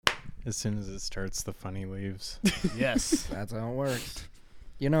As soon as it starts, the funny leaves. Yes. That's how it works.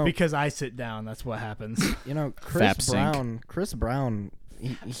 You know, Because I sit down, that's what happens. Chris Fap sync. Brown,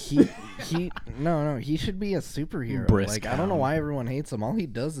 he should be a superhero. Brisk Like, I don't know hound. why everyone hates him. All he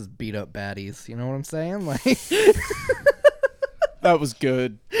does is beat up baddies. You know what I'm saying? Like, That was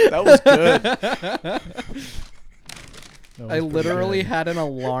good. That was good. I literally had an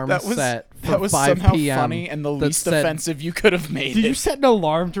alarm That was set for that was 5 somehow p.m. funny and the that least said- offensive you could have made Did you it. set an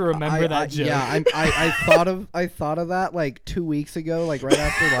alarm to remember that joke? Yeah, I thought of that like 2 weeks ago, like right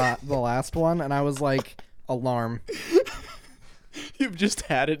after the last one, and I was like, alarm. You've just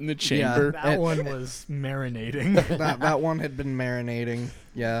had it in the chamber. That one was marinating. That one had been marinating.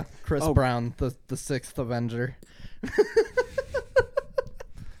 Yeah, Chris Brown, the sixth Avenger.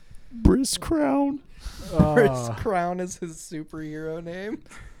 Brisk Crown. Chris Crown is his superhero name.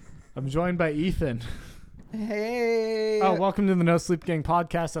 I'm joined by Ethan. Hey. Oh, welcome to the No Sleep Gang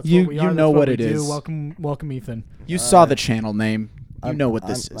podcast. That's You- what we you are. That's know what we it do. is. Welcome, Ethan. You saw the channel name. You know what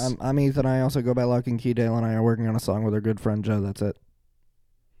this is. I'm Ethan. I also go by Luck, and Keydale and I are working on a song with our good friend Joe. That's it.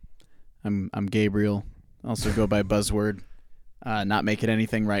 I'm Gabriel. Also go by Buzzword. Not making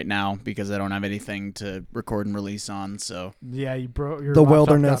anything right now because I don't have anything to record and release on. So Yeah, you broke your The laptop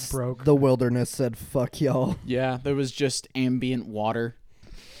wilderness. got broke. The wilderness said, "Fuck y'all." yeah, there was just ambient water.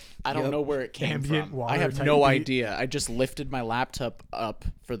 I don't Yep. know where it came Ambient from. water I have type no beat. idea. I just lifted my laptop up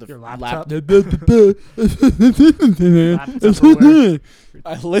for the Your laptop?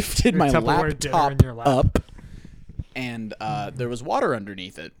 I lifted Your my Tupperware dinner in laptop your lap. up, and there was water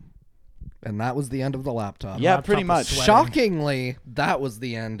underneath it. And that was the end of the laptop. Yeah, laptop pretty was much. sweating. Shockingly, that was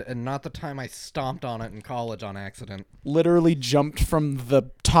the end, and not the time I stomped on it in college on accident. Literally jumped from the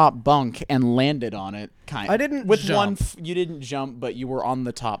top bunk and landed on it. I didn't with jump. one. You didn't jump, but you were on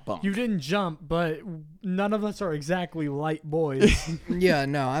the top bunk. You didn't jump, but none of us are exactly light boys. Yeah,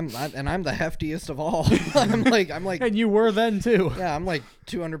 no, I'm the heftiest of all. I'm like, And you were then too. yeah, I'm like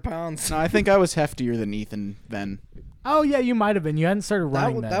 200 pounds. No, I think I was heftier than Ethan then. Oh yeah, you might have been. You hadn't started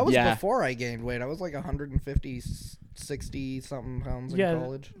running then. That was Yeah. before I gained weight. I was like 150, 60 something pounds in Yeah.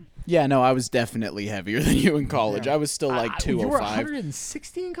 college. Yeah, no, I was definitely heavier than you in college. Yeah. I was still like You were 205.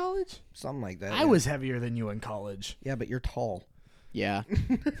 160 in college? Something like that. I yeah. was heavier than you in college. Yeah, but you're tall. Yeah.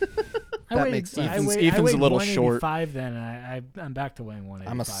 That makes sense. Ethan's I a weighed little short. 185 then, and I'm back to weighing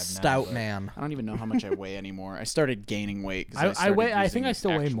 185 I'm a now, stout but man. I don't even know how much I weigh anymore. I started gaining weight. 'Cause I weigh. started I think using I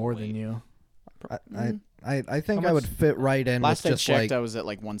still weigh actual more weight. than you. I think How I much- would fit right in Last with I just checked, like I was at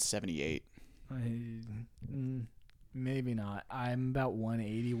like 178. Maybe not. I'm about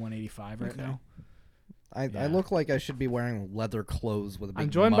 180, 185 right Okay. now. I Yeah. look like I should be wearing leather clothes with a big I'm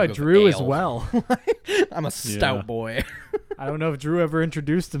joined mug by of Drew as ale. well. I'm a stout Yeah. boy. I don't know if Drew ever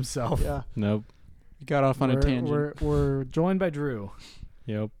introduced himself. Yeah. Nope. You got off on a tangent. We're joined by Drew.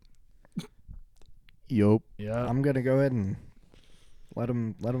 Yep. Yup. Yeah. I'm gonna go ahead and let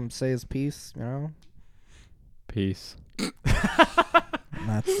him say his piece. You know, Peace.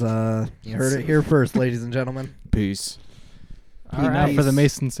 that's you heard it here first, ladies and gentlemen. Peace. All Now right. for the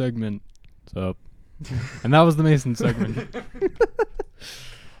Mason segment. What's up? And that was the Mason segment.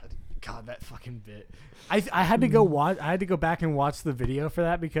 God, that fucking bit. I had to go watch. I had to go back and watch the video for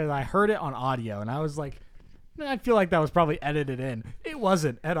that because I heard it on audio and I was like, I feel like that was probably edited in. It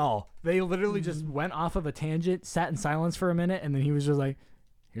wasn't at all. They literally just went off of a tangent, sat in silence for a minute, and then he was just like,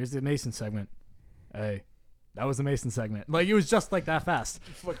 "Here's the Mason segment." Hey, that was the Mason segment. Like it was just like that fast.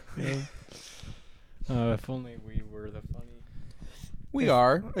 If only we were the funny. We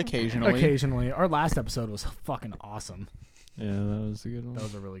are occasionally. Occasionally, our last episode was fucking awesome. Yeah, that was a good That one.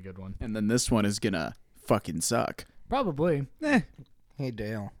 was a really good one. And then this one is gonna fucking suck. Probably. Hey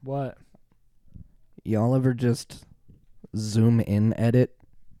Dale, What? y'all ever just zoom in edit?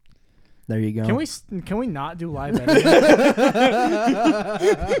 There you go. Can we not do live editing? I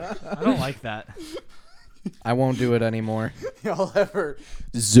don't like that. I won't do it anymore. Y'all ever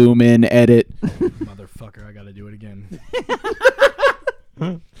zoom in, edit? Motherfucker, I gotta do it again.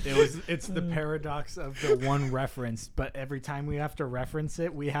 It's the paradox of the one reference, but every time we have to reference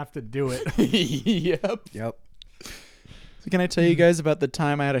it, we have to do it. Yep. Yep. So can I tell you guys about the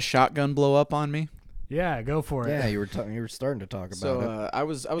time I had a shotgun blow up on me? Yeah, go for it. Yeah, you were starting to talk about So it. I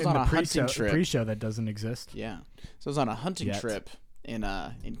was In on the a hunting trip. pre-show that doesn't exist. Yeah. So I was on a hunting Yet. trip in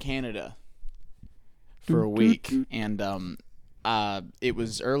Canada for a week, and it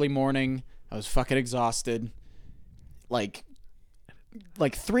was early morning. I was fucking exhausted. Like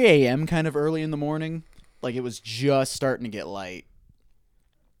 3 a.m. kind of early in the morning. Like it was just starting to get light.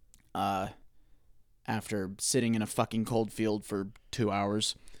 After sitting in a fucking cold field for 2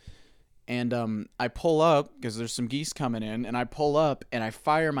 hours. And I pull up because there's some geese coming in, and I pull up and I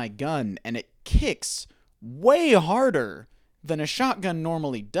fire my gun, and it kicks way harder than a shotgun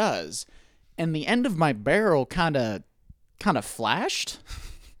normally does, and the end of my barrel kind of flashed.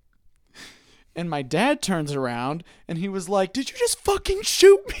 And my dad turns around and he was like, "Did you just fucking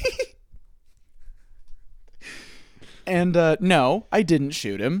shoot me?" And no, I didn't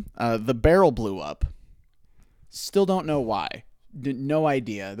shoot him. The barrel blew up. Still don't know why. No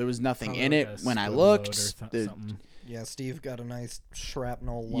idea. There was nothing in it when I looked. Yeah, Steve got a nice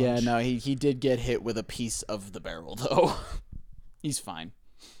shrapnel lunch. Yeah, no, he did get hit with a piece of the barrel though. He's fine.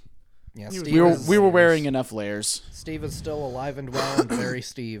 Yeah, We were wearing enough layers. Steve is still alive and well and very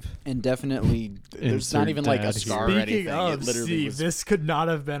Steve. And definitely, there's not even like a scar or anything. Speaking of It literally Steve, was... this could not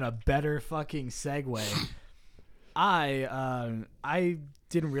have been a better fucking segue. I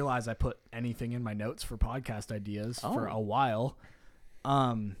didn't realize I put anything in my notes for podcast ideas for a while.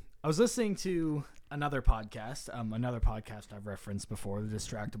 I was listening to another podcast I've referenced before, the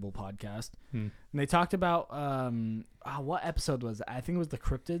Distractable podcast, and they talked about what episode was it? I think it was the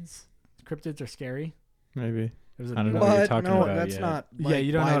cryptids. Cryptids are scary. Maybe. It was I don't know what you're talking about that's yet. not. yeah,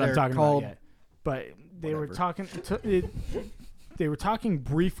 you don't know what I'm talking about yet. But they were whatever. talking. They were talking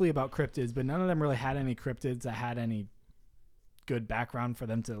briefly about cryptids, but none of them really had any cryptids that had any good background for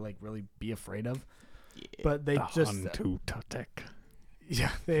them to like really be afraid of. Yeah. But they just Hantutotek.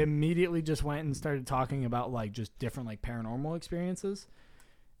 yeah, they immediately just went and started talking about like just different like paranormal experiences,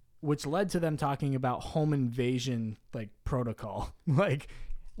 which led to them talking about home invasion like protocol, like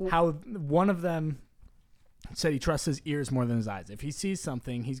how one of them said he trusts his ears more than his eyes. If he sees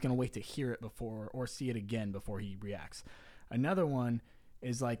something, he's going to wait to hear it before or see it again before he reacts. Another one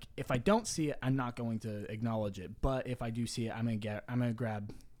is like, if I don't see it, I'm not going to acknowledge it. But if I do see it, I'm going to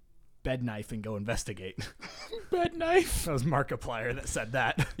grab bed knife and go investigate. Bed knife? That was Markiplier that said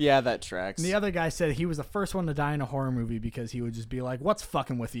that. Yeah, that tracks. And the other guy said he was the first one to die in a horror movie because he would just be like, "What's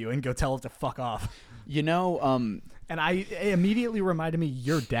fucking with you?" and go tell it to fuck off. You know, And it immediately reminded me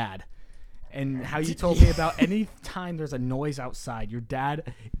your dad. And how you told me about any time there's a noise outside, your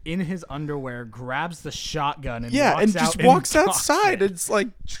dad in his underwear grabs the shotgun and yeah, walks and out just and walks cocks outside. it. It's like,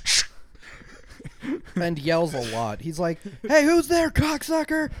 And yells a lot. He's like, "Hey, who's there,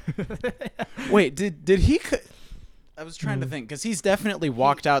 cocksucker?" wait, did he? I was trying to think because he's definitely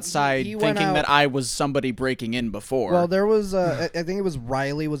walked outside he went thinking out- that I was somebody breaking in before. Well, there was, I think it was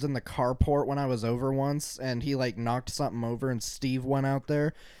Riley was in the carport when I was over once, and he like knocked something over, and Steve went out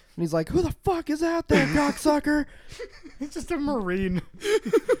there, and he's like, "Who the fuck is out there, cocksucker?" He's just a Marine.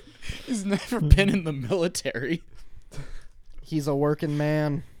 he's never been in the military. He's a working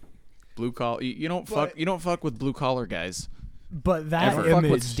man. Blue collar. You don't fuck. You don't fuck with blue collar guys. But that Never fuck with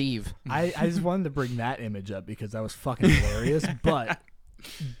image, Steve. I just wanted to bring that image up because that was fucking hilarious. But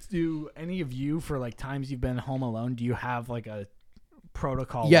do any of you, for like times you've been home alone, do you have like a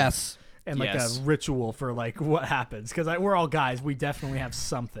protocol? Yes. And like Yes. a ritual for like what happens? Because we're all guys. We definitely have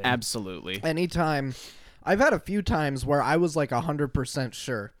something. Absolutely. Anytime. I've had a few times where I was like 100%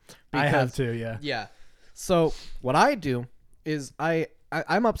 sure. I have because- too, yeah. Yeah. So what I do is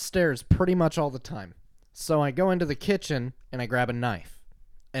I'm upstairs pretty much all the time. So I go into the kitchen and I grab a knife.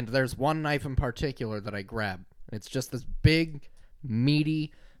 And there's one knife in particular that I grab. It's just this big,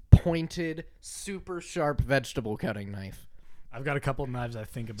 meaty, pointed, super sharp vegetable cutting knife. I've got a couple of knives I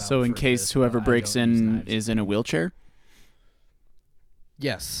think about. So in for case this, whoever but I breaks don't use in knives. is in a wheelchair.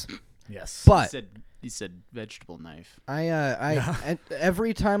 Yes. Yes. But He said vegetable knife. and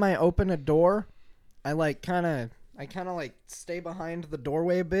every time I open a door, I kind of like stay behind the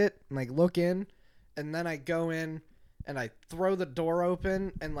doorway a bit and like look in, and then I go in and I throw the door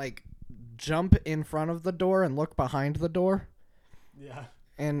open and like jump in front of the door and look behind the door. Yeah.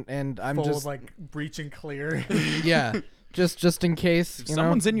 And I'm Full just of like breach and clear. yeah, just in case, If you know,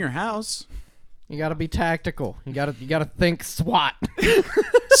 someone's in your house, you got to be tactical. You got to think SWAT.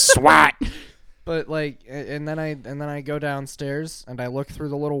 SWAT. But like and then I go downstairs and I look through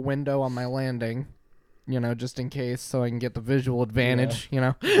the little window on my landing, you know, just in case, so I can get the visual advantage, you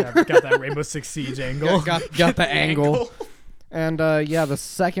know. Yeah, got that Rainbow Six Siege angle. got the angle. And yeah, the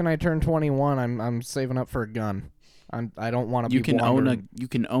second I turn 21, I'm saving up for a gun. I don't want to You be can wandering.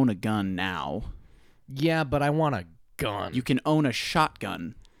 own a gun now. Yeah, but I want a gun. You can own a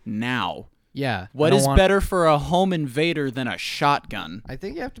shotgun now. Yeah. What I is don't want- better for a home invader than a shotgun? I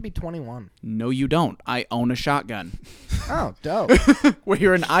think you have to be 21. No, you don't. I own a shotgun. Oh, dope. Where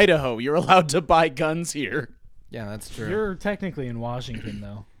you're in Idaho, you're allowed to buy guns here. Yeah, that's true. You're technically in Washington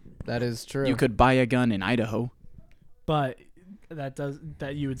though. That is true. You could buy a gun in Idaho. But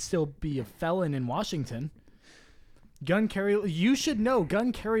that you would still be a felon in Washington. Gun carry. You should know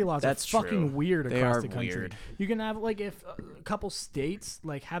gun carry laws That's are fucking true. weird They across are the country. weird. You can have like if a couple states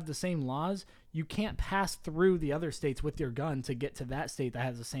like have the same laws, you can't pass through the other states with your gun to get to that state that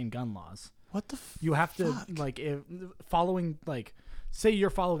has the same gun laws. What the You have to like if following like say you're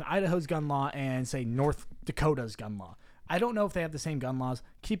following Idaho's gun law and say North Dakota's gun law. I don't know if they have the same gun laws.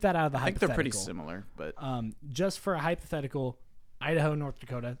 Keep that out of the I think they're hypothetical. pretty similar, but Just for a hypothetical, Idaho, North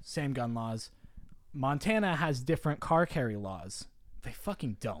Dakota, same gun laws. Montana has different car carry laws. They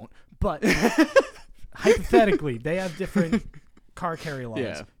fucking don't. But hypothetically, they have different car carry laws.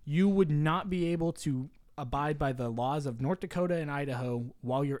 Yeah. You would not be able to abide by the laws of North Dakota and Idaho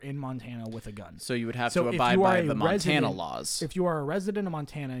while you're in Montana with a gun. so you would have So to if abide you are by a the Montana resident- laws. If you are a resident of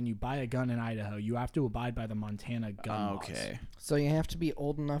Montana and you buy a gun in Idaho, you have to abide by the Montana gun laws. Okay. So you have to be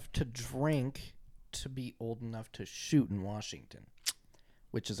old enough to drink to be old enough to shoot in Washington,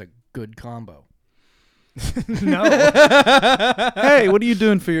 which is a good combo. No. Hey, what are you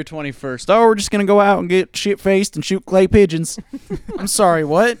doing for your 21st? Oh, we're just going to go out and get shit-faced and shoot clay pigeons. I'm sorry,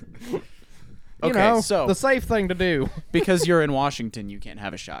 what? You Okay, know, so the safe thing to do. because you're in Washington, you can't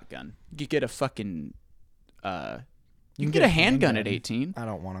have a shotgun. You get a fucking you can get a handgun at 18. I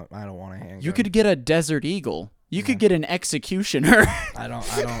don't want a handgun. You could get a Desert Eagle. You could get an Executioner. I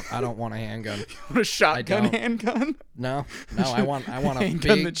don't want a handgun. A shotgun don't. handgun. No, I want a handgun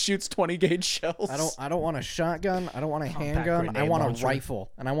big. that shoots 20 gauge shells. I don't want a shotgun. I don't want a handgun. I grenade want launcher. a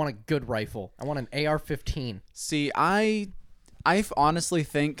rifle, and I want a good rifle. I want an AR-15. See, I honestly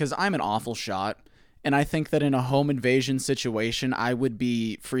think, because I'm an awful shot, and I think that in a home invasion situation, I would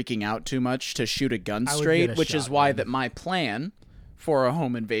be freaking out too much to shoot a gun I would straight, get a which is why shotgun. that my plan for a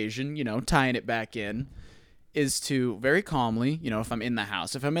home invasion, tying it back in, is to very calmly, if I'm in the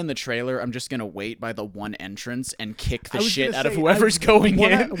house, if I'm in the trailer, I'm just going to wait by the one entrance and kick the I was shit gonna out of say, whoever's going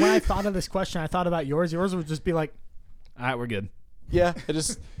when in. when I thought of this question, I thought about yours. Yours would just be like, all right, we're good. Yeah, I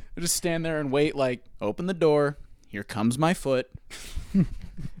just stand there and wait, like, open the door, here comes my foot.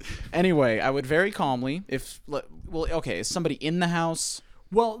 Anyway, I would very calmly, is somebody in the house?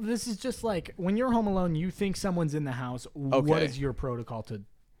 Well, this is just like when you're home alone, you think someone's in the house. What Okay. is your protocol to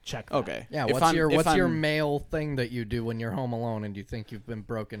check that? Okay. Yeah, If what's your I'm- male thing that you do when you're home alone and you think you've been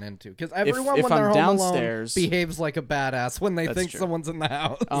broken into? Because if everyone when I'm they're home downstairs- alone behaves like a badass when they That's think true. someone's in the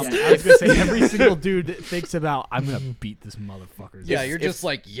house. Yeah, I was gonna say every single dude that thinks about I'm gonna beat this motherfucker. Yeah, you're just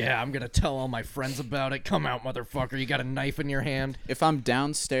like, yeah, I'm gonna tell all my friends about it. Come out, motherfucker. You got a knife in your hand. If I'm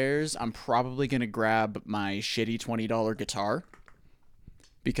downstairs, I'm probably going to grab my shitty $20 guitar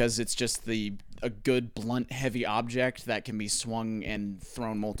because it's just a good blunt heavy object that can be swung and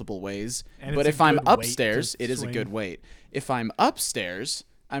thrown multiple ways. And But it's a if I'm good weight upstairs, to it is a swing. good weight. If I'm upstairs,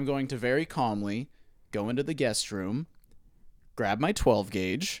 I'm going to very calmly go into the guest room, grab my 12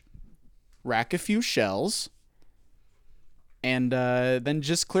 gauge, rack a few shells, and then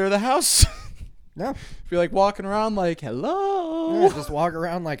just clear the house. No, Be like walking around like, hello. yeah, just walk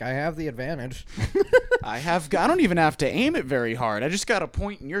around like I have the advantage. I don't even have to aim it very hard. I just got to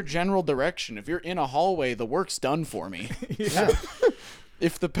point in your general direction. If you're in a hallway, the work's done for me. Yeah.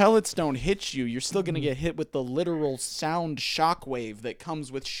 If the pellets don't hit you, you're still going to get hit with the literal sound shockwave that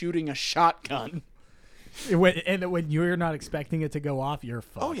comes with shooting a shotgun. when you're not expecting it to go off, you're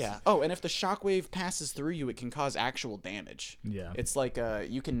fucked. Oh, yeah. Oh, and if the shockwave passes through you, it can cause actual damage. Yeah. It's like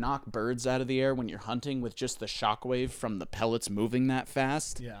you can knock birds out of the air when you're hunting with just the shockwave from the pellets moving that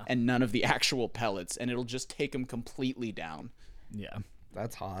fast. Yeah. And none of the actual pellets, and it'll just take them completely down. Yeah.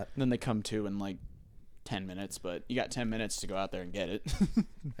 That's hot. And then they come to in like 10 minutes, but you got 10 minutes to go out there and get it.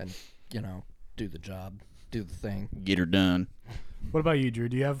 And, do the job. Do the thing. Get her done. What about you, Drew?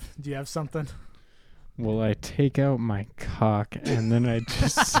 Do you have something? Well, I take out my cock and then I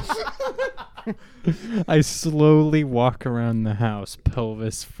just I slowly walk around the house,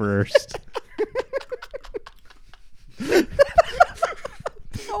 pelvis first.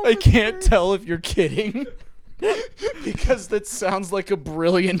 I can't tell if you're kidding. Because that sounds like a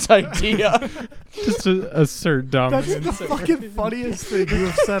brilliant idea. Just to assert That's dominance. the fucking funniest thing you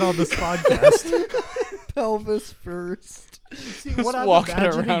have said on this podcast. Pelvis first. See, what I'm walking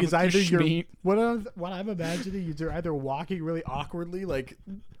imagining around is with either your you're schmeat. what I'm imagining is you're either walking really awkwardly, like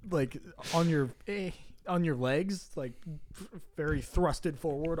on your legs, like very thrusted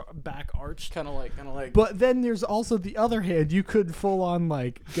forward, back arched. Kind of like. But then there's also the other hand. You could full on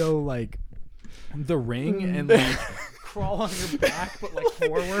go like the ring and like crawl on your back, but like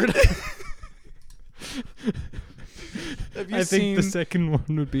forward. Have you I seen? think the second one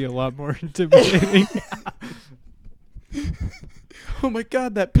would be a lot more intimidating. Oh my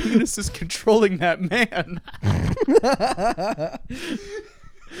god, that penis is controlling that man.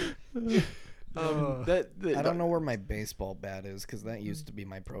 I don't know where my baseball bat is because that used to be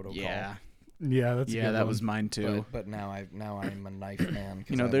my protocol. Yeah, Yeah, that's a yeah, good that one. was mine too. But now I'm a knife man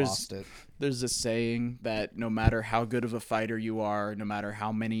because I there's lost it. there's a saying that no matter how good of a fighter you are, no matter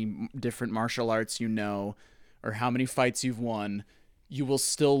how many different martial arts you know, or how many fights you've won, you will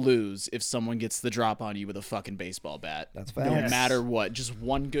still lose if someone gets the drop on you with a fucking baseball bat. That's No facts. matter what, just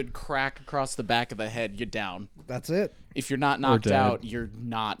one good crack across the back of the head, you're down. That's it. If you're not knocked dead. out, you're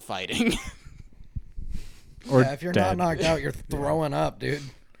not fighting. Or Yeah, if you're dead. not knocked out, you're throwing up, dude.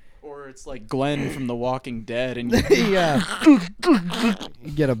 Or it's like Glenn from The Walking Dead, and you Yeah.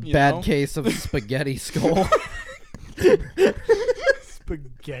 You get a bad know? case of spaghetti skull.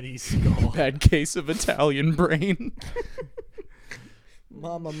 Spaghetti skull. bad case of Italian brain.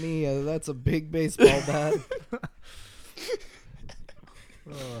 Mamma mia, that's a big baseball bat.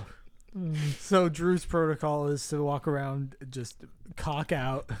 So Drew's protocol is to walk around just cock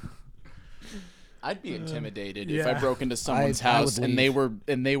out. I'd be intimidated if I yeah. broke into someone's I would house and they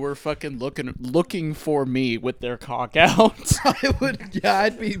leave. were fucking looking for me with their cock out. I would, yeah,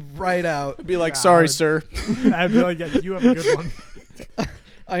 I'd be right out. I'd be like, Yeah, I sorry, would- sir. I'd be like, yeah, you have a good one.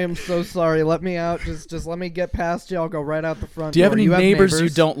 I am so sorry. Let me out. Just let me get past you. I'll go right out the front Do you have door. any neighbors you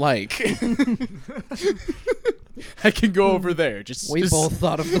neighbors? don't like? I can go over there. We both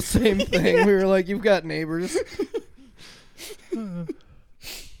thought of the same thing. We were like, you've got neighbors.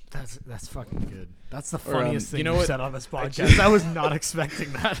 That's fucking good. That's the Or, funniest thing you know you what? said on this podcast. I was not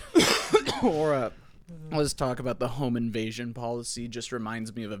expecting that. Or let's talk about the home invasion policy. Just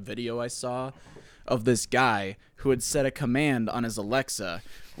reminds me of a video I saw of this guy who had set a command on his Alexa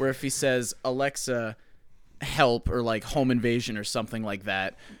where if he says, Alexa, help, or like home invasion or something like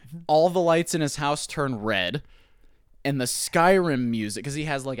that, all the lights in his house turn red, and the Skyrim music, because he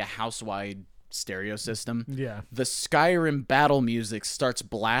has like a house-wide stereo system, Yeah. the Skyrim battle music starts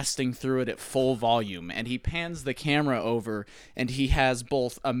blasting through it at full volume, and he pans the camera over, and he has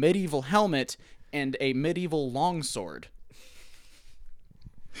both a medieval helmet and a medieval longsword.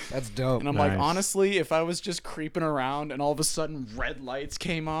 That's dope. And I'm like, Nice. honestly, if I was just creeping around and all of a sudden red lights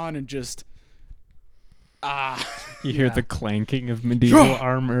came on and just... You hear the clanking of medieval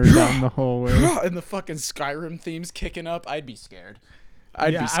armor down the hallway. and the fucking Skyrim themes kicking up, I'd be scared.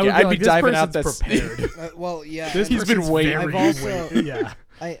 I'd Yeah, be I scared. would I'd like, be this diving out that... person's prepared. Well, yeah. This and He's been person's waiting. very I've also- waiting. Yeah.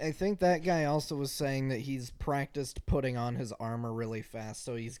 I think that guy also was saying that he's practiced putting on his armor really fast,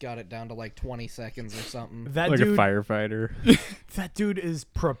 so he's got it down to like 20 seconds or something. That Like dude, a firefighter. that dude is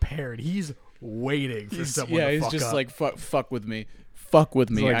prepared. He's waiting for someone yeah, to he's fuck just up. like, fuck with me. Fuck with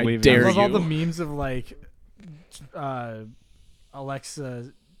me. like I leaving dare I love you. all the memes of like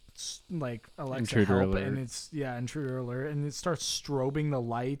Alexa Intruder help, alert. and it's intruder alert, and it starts strobing the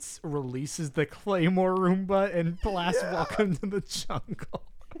lights, releases the Claymore Roomba, and blasts "Welcome to the Jungle."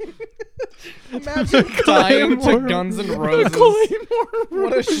 Imagine dying to Guns N' Roses.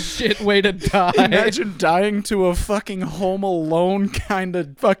 What a shit way to die. Imagine dying to a fucking Home Alone kind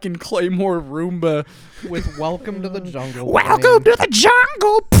of fucking Claymore Roomba. With Welcome to the Jungle. Welcome to the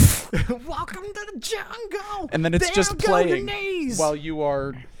jungle! Welcome to the jungle. And then it's There just go your playing knees. while you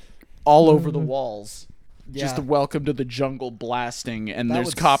are all over the walls. Yeah. Just welcome to the jungle blasting, and That there's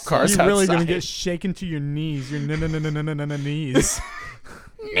would cop suck. cars You're really outside. gonna get shaken to your knees. Your knees.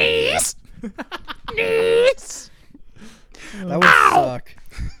 knees. Knees. That would suck.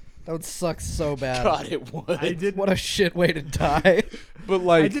 That would suck so bad. God, it would. I did. What a shit way to die. but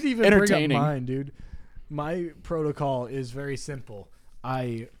like I didn't even bring up entertaining. mine, dude. My protocol is very simple.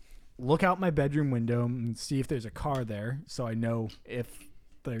 I look out my bedroom window and see if there's a car there, so I know if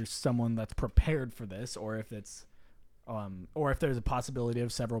there's someone that's prepared for this, or if it's, or if there's a possibility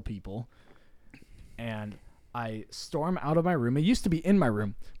of several people. And I storm out of my room. It used to be in my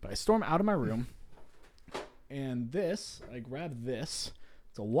room, but I storm out of my room. And I grab this.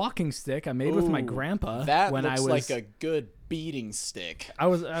 It's a walking stick I made with my Ooh, grandpa That when looks I was like a good beating stick. it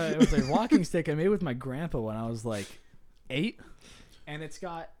was a walking stick I made with my grandpa when I was like 8, and it's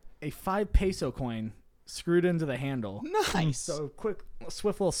got a 5 peso coin screwed into the handle. Nice. So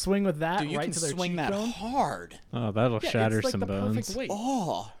swift little swing with that Dude, you right can to their swing that cheekbone. hard. Oh, that'll Yeah, shatter it's like some the bones. perfect weight.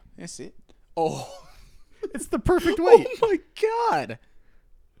 Oh, that's it. Oh, It's the perfect weight. oh my God.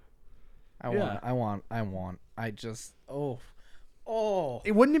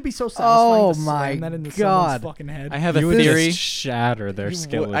 Wouldn't it be so satisfying Oh to my slam that into God. someone's fucking head? I have a You would theory. just shatter their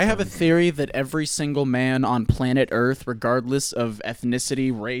skeleton. I have a theory that every single man on planet Earth, regardless of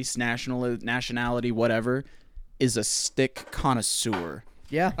ethnicity, race, nationality, whatever, is a stick connoisseur.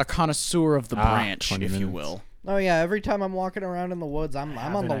 Yeah. A connoisseur of the branch, 20 if you minutes. will. Oh yeah. Every time I'm walking around in the woods, I'm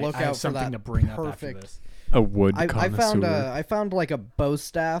on the I lookout have for something that to bring up after perfect. this. A wood I connoisseur. found like a bow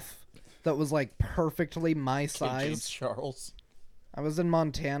staff that was like perfectly my Kid James size. Charles. I was in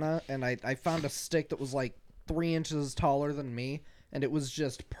Montana and I found a stick that was like 3 inches taller than me, and it was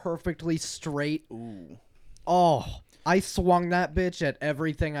just perfectly straight. Ooh. Oh, I swung that bitch at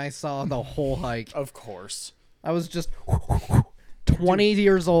everything I saw the whole hike. Of course. I was just 20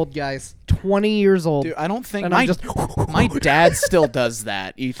 years old, guys. 20 years old. Dude, I don't think and my I'm just my dad still does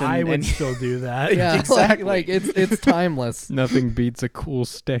that, Ethan. I would and still do that. yeah, exactly. like it's timeless. Nothing beats a cool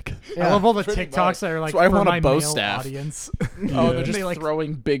stick. Yeah. I love all the Pretty TikToks much. that are like That's why I for want a my bow male staff. audience. Oh, they're just They, like,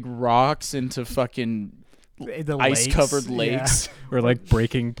 throwing big rocks into fucking the ice-covered lakes, lakes. Or like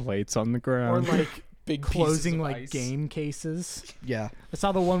breaking plates on the yeah. Or ground. like Big closing pieces of like ice. game cases. Yeah. I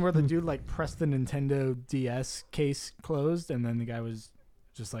saw the one where the dude like pressed the Nintendo DS case closed, and then the guy was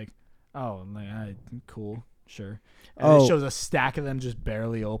just like, "Oh, like, cool, sure." And Oh. it shows a stack of them just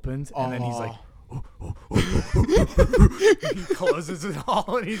barely opened, and then he's like, he closes it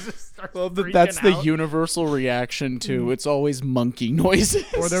all, and he just starts. freaking That's the out. universal reaction to it's always monkey noises.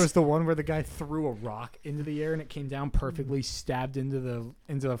 Or there was the one where the guy threw a rock into the air and it came down perfectly, stabbed into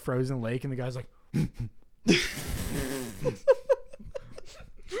the frozen lake, and the guy's like,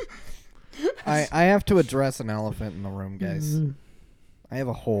 I have to address an elephant in the room, guys. I have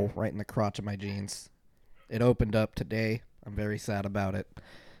a hole right in the crotch of my jeans. It opened up today. I'm very sad about it.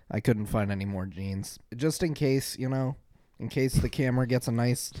 I couldn't find any more jeans. Just in case, in case the camera gets a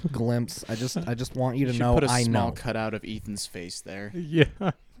nice glimpse, I just want you to should know put a I small know. cutout of Ethan's face there. Yeah.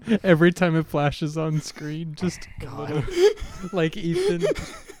 Every time it flashes on screen, just a little, like Ethan.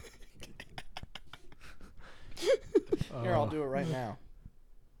 Here, I'll do it right now.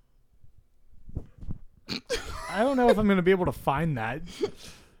 I don't know if I'm gonna be able to find that.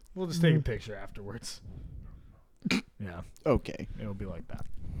 We'll just take a picture afterwards. Yeah, Okay. it'll be like that.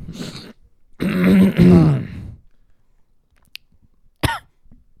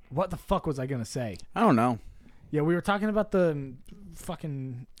 What the fuck was I gonna say? I don't know. Yeah, we were talking about the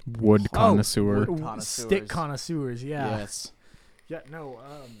fucking Wood connoisseur. stick connoisseurs. Yeah, Yes. yeah. No,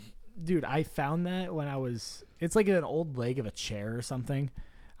 dude, I found that when I was. It's like an old leg of a chair or something.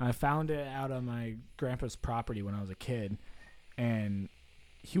 I found it out on my grandpa's property when I was a kid, and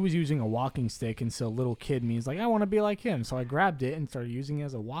he was using a walking stick, and so little kid me is like, I want to be like him. So I grabbed it and started using it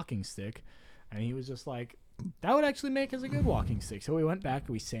as a walking stick, and he was just like, that would actually make us a good walking stick. So we went back,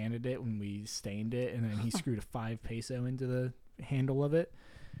 we sanded it, and we stained it, and then he screwed a 5 peso into the handle of it.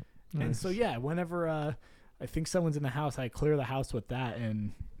 And so yeah, whenever I think someone's in the house, I clear the house with that,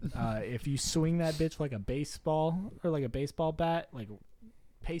 and if you swing that bitch like a baseball or like a baseball bat, like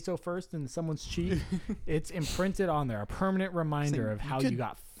peso first in someone's cheek, it's imprinted on there, a permanent reminder like of you how could- you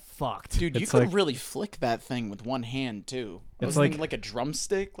got fucked. Dude, you It's could like- really flick that thing with one hand too. I It's was like- thinking like a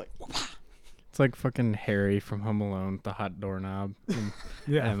drumstick, like It's like fucking Harry from Home Alone, the hot doorknob, and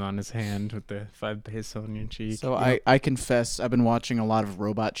M on his hand with the 5 peso on your cheek. So I confess I've been watching a lot of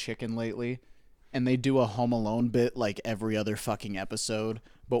Robot Chicken lately, and they do a Home Alone bit like every other fucking episode,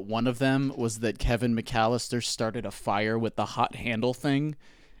 but one of them was that Kevin McAllister started a fire with the hot handle thing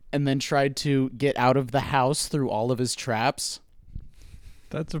and then tried to get out of the house through all of his traps.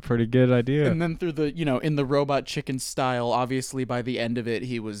 That's a pretty good idea. And then through the, in the Robot Chicken style, obviously by the end of it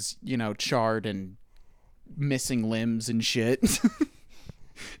he was, charred and missing limbs and shit.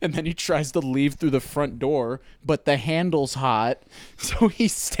 And then he tries to leave through the front door, but the handle's hot, so he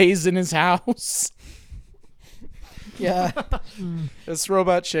stays in his house. Yeah. This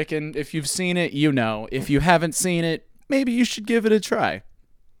Robot Chicken, if you've seen it, you know. If you haven't seen it, maybe you should give it a try.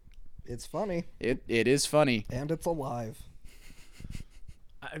 It's funny It is funny. and it's alive.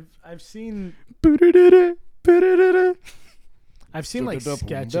 I've seen like Dub-a-dub,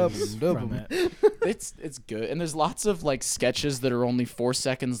 sketches dub-a-dub. from it. It's good, and there's lots of like sketches that are only 4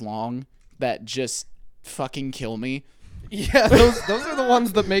 seconds long that just fucking kill me. Yeah, those are the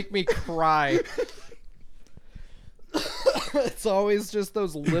ones that make me cry. It's always just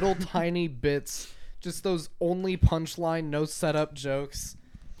those little tiny bits, just those only punchline, no setup jokes.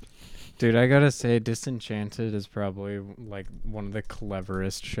 Dude, I gotta say, Disenchanted is probably like one of the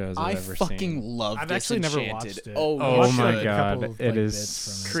cleverest shows I I've ever fucking seen. love I've actually never Disenchanted. watched it. Oh, I Oh watched, my like, a god, couple of, it like, is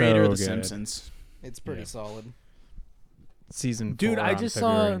bits from it. creator of The so good. Simpsons. It's pretty Yeah. solid. Season Dude, 4 I on just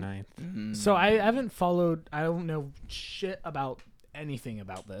February saw- 9th. Mm. So I haven't followed. I don't know shit about anything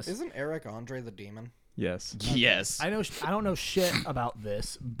about this. Isn't Eric Andre the Demon? Yes. Yes. I don't know shit about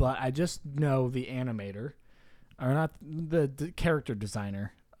this, but I just know the animator, or not the character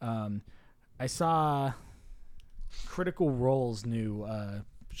designer. I saw Critical Role's new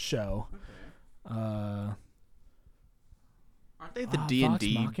show. Aren't they the Vox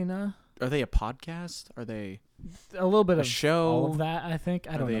D&D? Machina? Are they a podcast? Are they A little bit a of show? all of that, I think.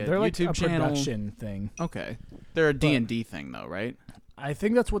 I don't they know. a They're like YouTube a channel? production thing. Okay. They're a D&D thing though, right? I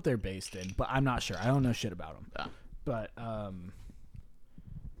think that's what they're based in, but I'm not sure. I don't know shit about them. Ah. But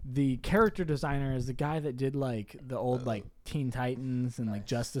the character designer is the guy that did like the old like Teen Titans and like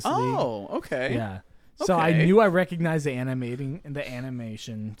Justice League. Oh, okay. Yeah. So I Okay. knew I recognized the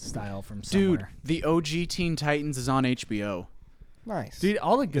animation style from Dude, somewhere. the OG Teen Titans is on HBO. Nice. Dude,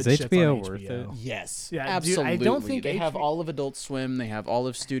 all the good Is shit's HBO on worth HBO. it? Yes. Yeah, dude, absolutely. I don't think they have HBO all of Adult Swim. They have all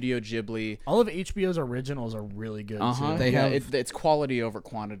of Studio Ghibli. All of HBO's originals are really good too. They have- it's quality over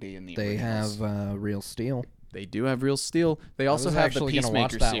quantity in the They originals. have Real Steel. They do have Real Steel. They I also was have the actually gonna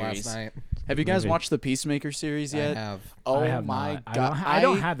watch Peacemaker that series. last night. Have you guys Movie. watched the Peacemaker series yet? I have. Oh I have my not. god! I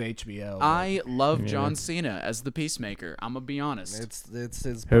don't have HBO. but I love Yeah. John Cena as the Peacemaker. I'm gonna be honest. It's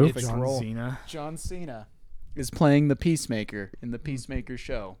his Who? perfect John role. Cena. John Cena is playing the Peacemaker in the Peacemaker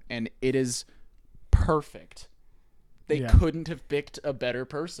show, and it is perfect. They Yeah. couldn't have picked a better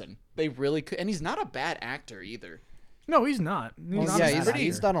person. They really could, and he's not a bad actor either. No, he's not. He's Well, not yeah, a bad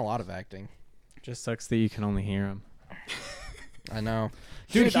he's actor. done a lot of acting. Just sucks that you can only hear him. I know.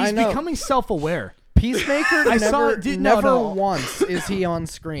 Dude, I he's know. becoming self-aware. Peacemaker I saw- never, dude, no, never no. once is he on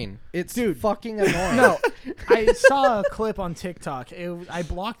screen. It's Dude. fucking annoying. No, I saw a clip on TikTok. I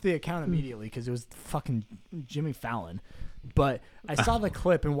blocked the account immediately because it was fucking Jimmy Fallon. But I saw the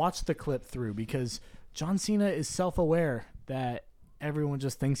clip and watched the clip through because John Cena is self-aware that everyone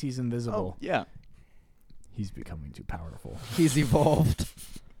just thinks he's invisible. yeah. He's becoming too powerful. He's evolved.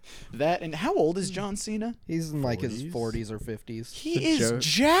 That and how old is John Cena? He's in like his 40s? 40s or 50s. He The is joke.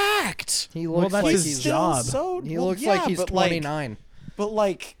 jacked. He Well, looks that's like his he's job. He looks like he's 29. But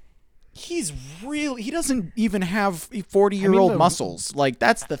like, he's real. He doesn't even have 40-year-old the- muscles. Like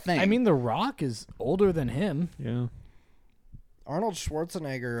that's the thing. I mean, The Rock is older than him. Yeah. Arnold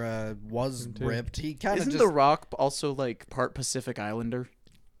Schwarzenegger was ripped. He kind of isn't just The Rock also like part Pacific Islander?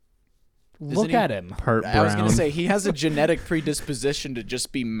 Look he- at him. Part brown. I was gonna say he has a genetic predisposition to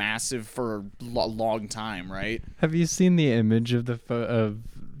just be massive for a long time, right? Have you seen the image of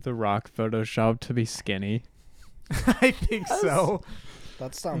the Rock photoshopped to be skinny? I think so.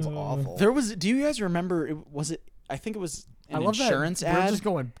 that sounds awful. There was. Do you guys remember? I think it was I an love insurance that. We're ad. just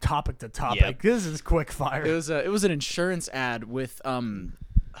going topic to topic. Yep. This is quick fire. It was an insurance ad with the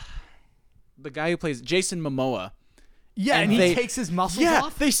guy who plays Jason Momoa. Yeah, And and he they- takes his muscles Yeah,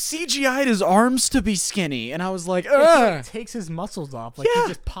 off. they CGI'd his arms to be skinny, and I was like, He like, ugh. takes his muscles off. Like Yeah. he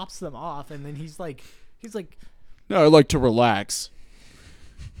just pops them off, and then he's like No, I like to relax.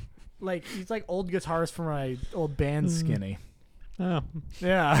 he's like old guitarist from my old band Skinny. Oh.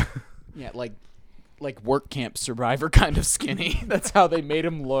 Yeah. Yeah, like work camp survivor kind of skinny. That's how they made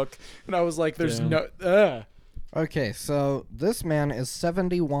him look, and I was like, there's Damn. no. Ugh. Okay, so this man is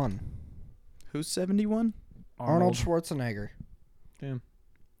 71. Who's 71? Arnold Schwarzenegger. Damn.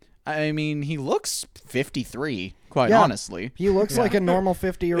 I mean, he looks 53. Quite Yeah. honestly, He looks like a normal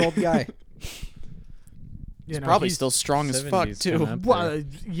 50-year-old guy. You know, probably he's- still strong as fuck 70's too. coming up Well, there.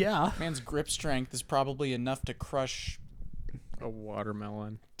 yeah. Man's grip strength is probably enough to crush. A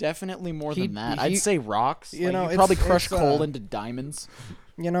watermelon. Definitely more He- than that. he- I'd say rocks. you Like, know, he'd probably it's- crush it's, coal into diamonds.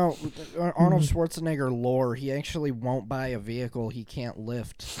 You know, Arnold Schwarzenegger lore, he actually won't buy a vehicle he can't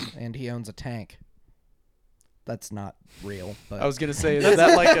lift, and he owns a tank. That's not real, but I was gonna say, is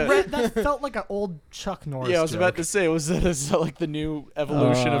that like a? That felt like an old Chuck Norris. Yeah, I was about joke. to say, was that like the new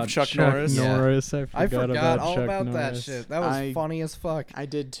evolution of Chuck Norris? Yeah. Norris. I I forgot, forgot all Chuck about that Norris. shit. That was I- funny as fuck. I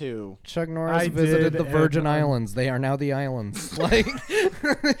did too. Chuck Norris I visited did, the Virgin and, Islands. They are now the islands. Like,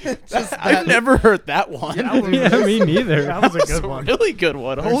 just I've never heard that one. Yeah, me neither. That was a That's good a one. really good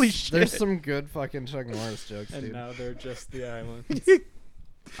one. Holy there's, shit! there's some good fucking Chuck Norris jokes, And dude. now they're just the islands.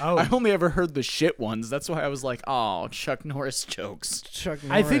 Oh, I only ever heard the shit ones. That's why I was like, oh, Chuck Norris jokes. Chuck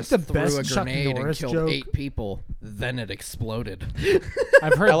I Norris think the threw best a Chuck grenade Norris and killed joke- 8 people. Then it exploded.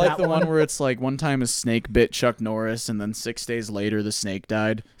 I've heard I like that the one where it's like one time a snake bit Chuck Norris, and then 6 days later the snake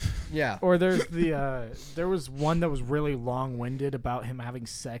died. Yeah. Or there's the there was one that was really long-winded about him having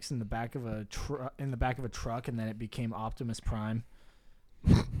sex in the back of a truck, and then it became Optimus Prime.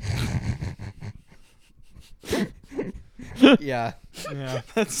 Yeah. Yeah.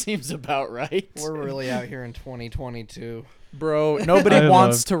 That seems about right. We're really out here in 2022. Bro, nobody I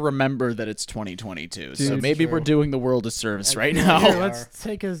wants love- to remember that it's 2022, so Dude, maybe true. we're doing the world a service right Here, Here, now. let's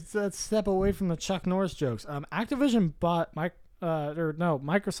take a step away from the Chuck Norris jokes. Activision bought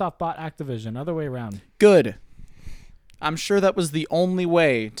Microsoft bought Activision. Other way around. Good. I'm sure that was the only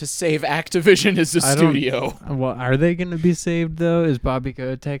way to save Activision as a I don't- studio. Well, are they going to be saved though? Is Bobby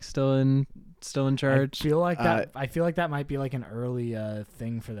Kotick still in still in I charge? feel like that. I feel like that might be like an early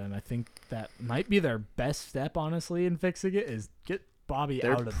thing for them. I think that might be their best step, honestly, in fixing it. Is get Bobby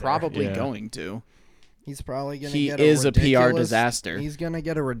They're out of probably Yeah. going to. He's probably gonna He get is a PR ridiculous- disaster. He's gonna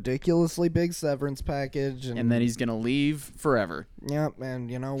get a ridiculously big severance package, And then he's going to leave forever. yep.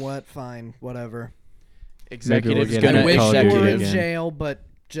 And you know what? Fine, whatever. Executive's get going a I to wish Call of you Duty were in again. jail, but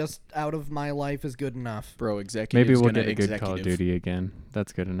just out of my life is good enough. Bro, executive's Maybe we'll gonna get a good executive. Call of Duty again.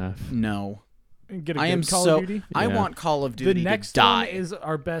 That's good enough. No. there. Get a I good am Call so. of Duty. I Yeah. want Call of The Duty next to die. one is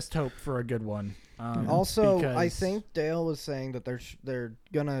our best hope for a good one. Also, I because think Dale was saying that they're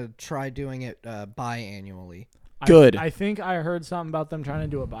gonna try doing it biannually. Good. I think I heard something about them trying to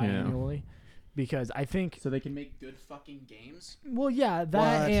do it biannually, because I think. so they can make good fucking games? Well, yeah,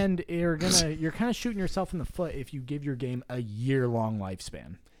 that What? and you're kind of shooting yourself in the foot if you give your game a year-long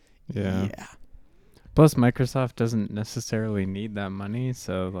lifespan. Yeah. Plus, Microsoft doesn't necessarily need that money,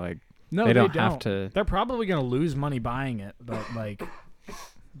 so like No, they don't have to. They're probably gonna lose money buying it, but like,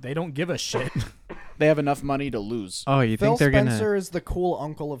 they don't give a shit. They have enough money to lose. Oh, you Phil think they're Spencer gonna? is the cool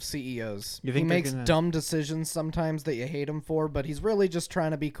uncle of CEOs. You He think they're makes gonna- dumb decisions sometimes that you hate him for, but he's really just trying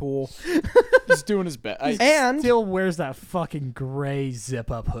to be cool. He's doing his best. And Still wears that fucking gray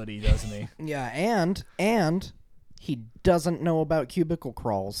zip-up hoodie, doesn't he? yeah, and he doesn't know about cubicle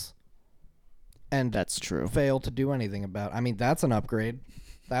crawls, and That's true. fail to do anything about. I mean, that's an upgrade.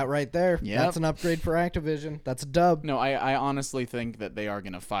 That right there, Yep. that's an upgrade for Activision. That's a dub. No, I honestly think that they are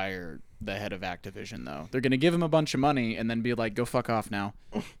going to fire the head of Activision, though. They're going to give him a bunch of money and then be like, go fuck off now.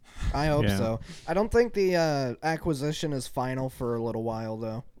 I hope Yeah. so. I don't think the acquisition is final for a little while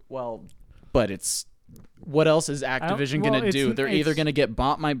though. Well, but it's... What else is Activision well, going to it's- do? They're either it's- going to get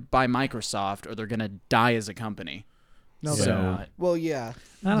bought by Microsoft or they're going to die as a company. No, So- they're not. Well, yeah.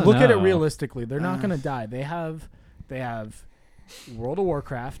 I don't Look at it know. realistically. They're not gonna die. They have World of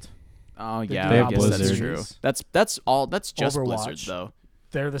Warcraft. Oh, The yeah, They have I guess that's Blizzard. true. That's all. That's just Overwatch. Blizzard, though.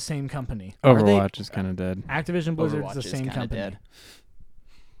 They're the same company. Are they- Overwatch is kind of dead. Activision Blizzard's Overwatch the is same kinda company. dead.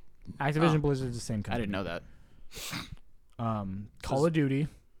 Activision Oh. Blizzard's the same I company. didn't know that. Call of Duty.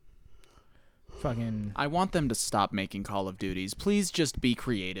 Fucking. I want them to stop making Call of Duties. Please just be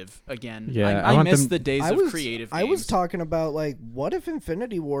creative again. Yeah, I I want miss them- the days I of was creative I was games. talking about like what if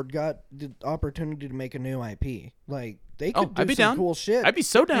Infinity Ward got the opportunity to make a new IP? Like they could do I'd be some down. cool shit. I'd be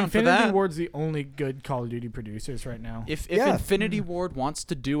so down Infinity for that. Ward's the only good Call of Duty producers right now. If Yeah. Infinity Ward wants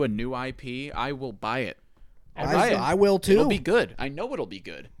to do a new IP, I will buy it. I'll I, buy it. I will too. It'll be good. I know it'll be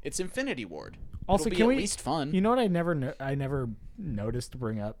good. It's Infinity Ward. Also, it'll be can at we? least fun. You know what I never noticed to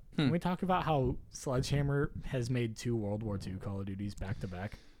bring up? Can we talk about how Sledgehammer has made 2 World War II Call of Duties back to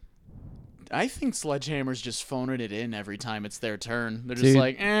back? I think Sledgehammer's just phoning it in every time it's their turn. They're just Dude.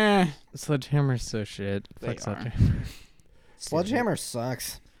 like, eh. Sledgehammer's so shit. They Fuck are. Sledgehammer. Sledgehammer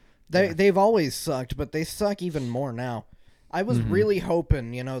sucks. They've always sucked, but they suck even more now. I was really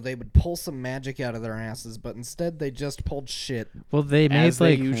hoping, they would pull some magic out of their asses, but instead they just pulled shit. Well, they made As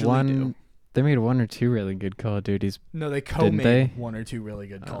they like usually one. do. They made 1 or 2 really good Call of Duties. No, they Didn't co-made they? 1 or 2 really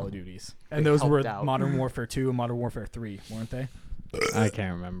good Call of Duties, They and those were helped out. Modern Warfare 2 and Modern Warfare 3, weren't they? I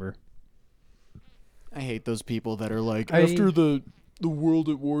can't remember. I hate those people that are like, I- after the World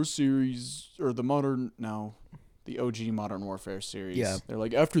at War series, or the OG Modern Warfare series. Yeah. They're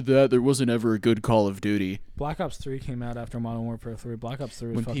like, after that, there wasn't ever a good Call of Duty. Black Ops 3 came out after Modern Warfare 3. Black Ops 3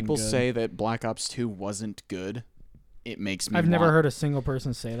 was When fucking people good. say that Black Ops 2 wasn't good, it makes me I've never want- heard a single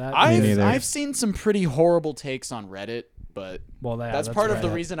person say that. neither. I've seen some pretty horrible takes on Reddit, but Well, that's part of the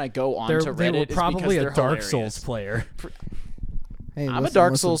Reddit. reason I go on They to were Reddit is probably because a they're Dark hilarious. Souls player. Hey, I'm a listen,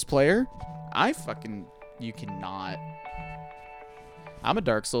 Dark listen. Souls player. You cannot. I'm a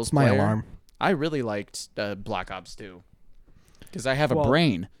Dark Souls It's my player. alarm. I really liked Black Ops 2 because I have a Well,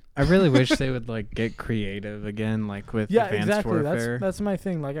 brain. I really wish they would like get creative again, like with Yeah, Advanced exactly. Warfare. That's my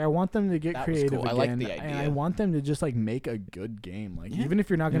thing. Like, I want them to get That was creative cool. I again, like the and I idea. want them to just like make a good game. Like, Yeah. even if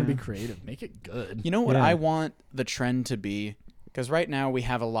you're not going to Yeah. be creative, make it good. You know what Yeah. I want the trend to be? Because right now we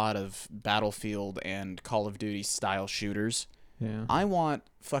have a lot of Battlefield and Call of Duty style shooters. Yeah, I want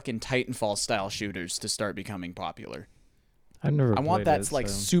fucking Titanfall style shooters to start becoming popular. I've never. I want played that's it, like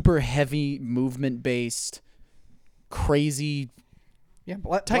so. super heavy movement based, crazy Yeah,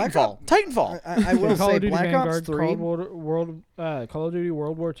 Black Titanfall. Ops. Titanfall. I will Call say of Duty Black Vanguard, Ops 3. Call of Duty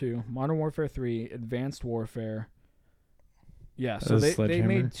World War II, Modern Warfare 3, Advanced Warfare. Yeah, so was they Sledgehammer?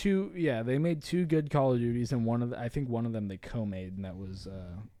 made 2. Yeah, they made 2 good Call of Duties, and I think one of them they co-made, and that was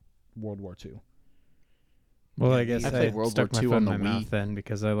World War II. Well, I guess I I, played World stuck War my II foot on in the my Wii. mouth then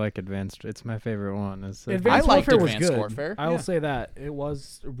because I like Advanced. It's my favorite one. Advanced liked Warfare was Advanced good. Warfare, I will yeah. say that it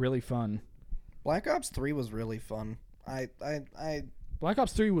was really fun. Black Ops 3 was really fun. Black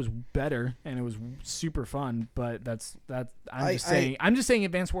Ops 3 was better and it was super fun, but I'm just saying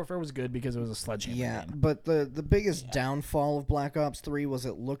Advanced Warfare was good because it was a Sledgehammer game. But the biggest downfall of Black Ops 3 was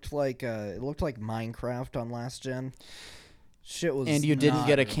it looked like Minecraft on last gen. Shit was And you didn't not-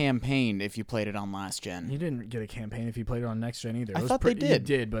 get a campaign if you played it on last gen. You didn't get a campaign if you played it on next gen either. I It was thought they You did.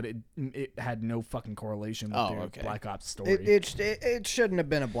 did, but it had no fucking correlation with Oh, the okay. Black Ops story. It shouldn't have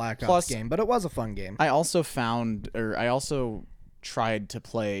been a Black Plus- Ops game, but it was a fun game. I also tried to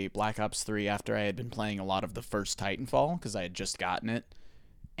play Black Ops 3 after I had been playing a lot of the first Titanfall because I had just gotten it,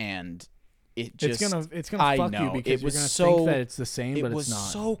 and it just it's gonna I fuck know, you because it you're was gonna so think that it's the same, it but was it's not.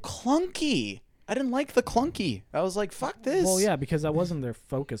 so clunky. I didn't like the clunky. I was like, fuck this. Well, yeah, because that wasn't their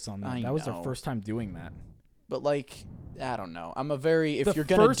focus on that. I That was their know. first time doing that. But like, I don't know. If The you're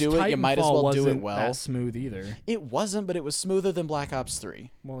gonna first do it, you might as Titanfall well do it wasn't well. That smooth either. It wasn't, but it was smoother than Black Ops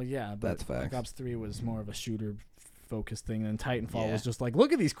 3. Well, yeah, but That's Black facts. Ops 3 was more of a shooter focused thing, and Titanfall Yeah. was just like,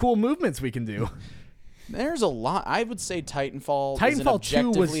 look at these cool movements we can do. There's a lot. I would say Titanfall is an Titanfall 2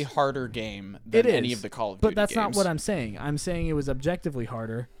 was- objectively harder game than It is, any of the Call of Duty but that's not games. what I'm saying. I'm saying it was objectively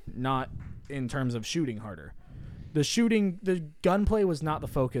harder, not in terms of shooting harder. The gunplay was not the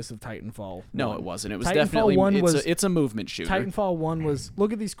focus of Titanfall. No, 1. it wasn't. It was Titanfall definitely 1 it's a movement shooter. Titanfall 1 was,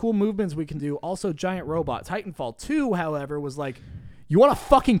 look at these cool movements we can do. Also, giant robot. Titanfall 2, however, was like, you want to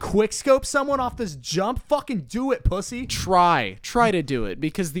fucking quickscope someone off this jump? Fucking do it, pussy. Try to do it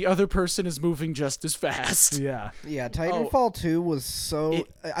because the other person is moving just as fast. Yeah. Yeah, Titanfall 2 was so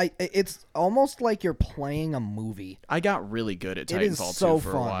it's almost like you're playing a movie. I got really good at It is Titanfall 2 so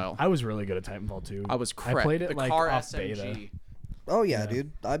for fun. a while. I was really good at Titanfall 2. I was I played it the like car off SMG. beta. Oh yeah,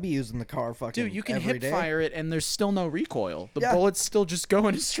 dude. I'd be using the car fucking Dude, you can every hip day. fire it and there's still no recoil. The Yeah. bullets still just go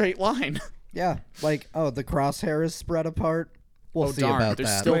in a straight line. Yeah, like the crosshair is spread apart. We'll Oh, see darn, about there's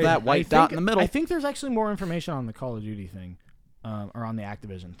that. still that white dot in the middle. I think there's actually more information on the Call of Duty thing, or on the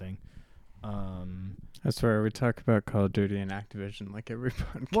Activision thing. I swear we talk about Call of Duty and Activision like every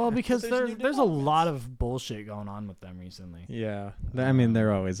podcast. Well, because There's new there's a lot of bullshit going on with them recently. Yeah, I mean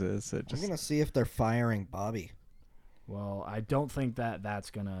there always is. It I'm just gonna see if they're firing Bobby. Well, I don't think that that's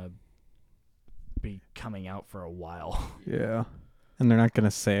gonna be coming out for a while. yeah, and they're not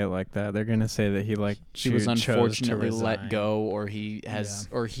gonna say it like that. They're gonna say that he He was chose to unfortunately let resign. go, or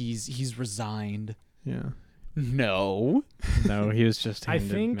he's resigned. Yeah, No, no, he was just. I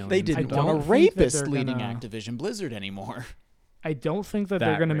handed think millions they of didn't don't want a dollars. think that rapist they're leading gonna- Activision Blizzard anymore. I don't think that That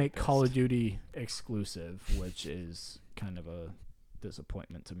they're gonna make rapist. Call of Duty exclusive, which is kind of a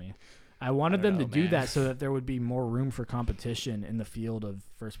disappointment to me. I wanted I them don't to know, do man. that so that there would be more room for competition in the field of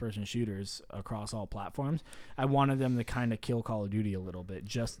first-person shooters across all platforms. I wanted them to kind of kill Call of Duty a little bit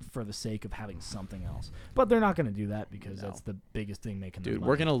just for the sake of having something else. But they're not going to do that because No. that's the biggest thing making them Dude, money.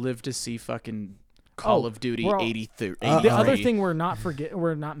 we're gonna live to see fucking Call Oh, of Duty we're all- 83. The other thing we're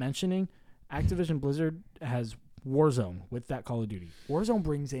not mentioning, Activision Blizzard has Warzone with that Call of Duty. Warzone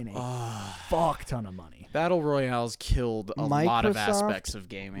brings in a fuck ton of money. Battle Royales killed a lot of Microsoft- aspects of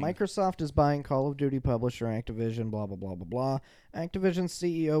gaming. Microsoft is buying Call of Duty publisher Activision, blah, blah, blah, blah, blah. Activision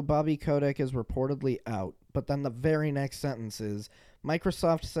CEO Bobby Kotick is reportedly out, but then the very next sentence is,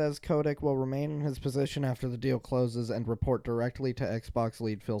 Microsoft says Kotick will remain in his position after the deal closes and report directly to Xbox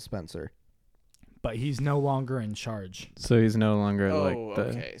lead Phil Spencer. But he's no longer in charge. So he's no longer oh, like the.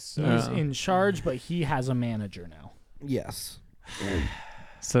 okay. So He's Oh. in charge, but he has a manager now. Yes.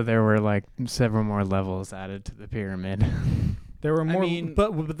 So there were like several more levels added to the pyramid. There were more, mean-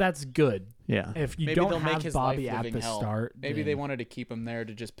 but that's good. yeah. If you maybe don't they'll make have his Bobby life at living the hell. start, Maybe then they wanted to keep him there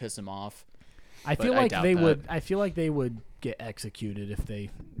to just piss him off. I but feel I like doubt they that. would. I feel like they would get executed if they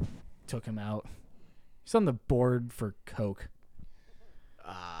took him out. He's on the board for Coke.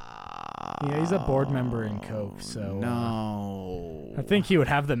 Yeah, he's a board member in Coke, so No. I think he would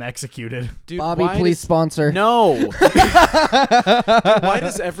have them executed. Dude, Bobby, why please does- sponsor. No. Dude, why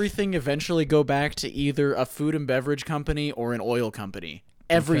does everything eventually go back to either a food and beverage company or an oil company?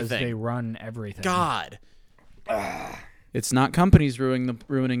 Because they Everything. run everything. God. It's not companies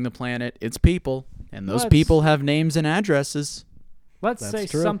ruining the planet. It's people, and those Let's- people have names and addresses. Let's That's say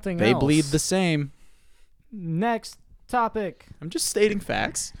true. something They else. bleed the same. Next topic. I'm just stating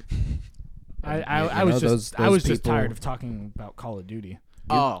facts. I you was know, just those I was just people- tired of talking about Call of Duty.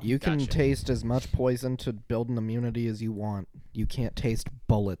 You can gotcha. taste as much poison to build an immunity as you want. You can't taste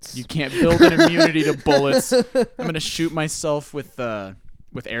bullets. You can't build an immunity to bullets. I'm gonna shoot myself with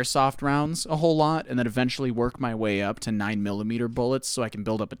airsoft rounds a whole lot, and then eventually work my way up to 9mm bullets, so I can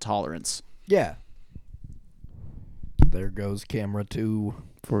build up a tolerance. Yeah. There goes camera 2.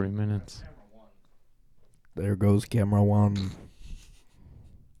 40 minutes. There goes camera 1.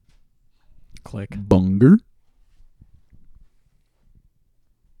 Click. Bunger.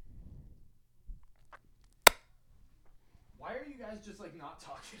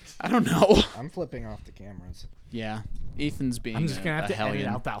 I don't know. I'm flipping off the cameras. Yeah, Ethan's being. I'm just gonna have to edit hellion.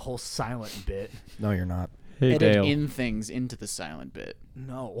 out that whole silent bit. No, you're not. Hey, Edit Dale. in things into the silent bit.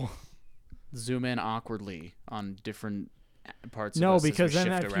 No. Zoom in awkwardly on different parts. No, of us because as we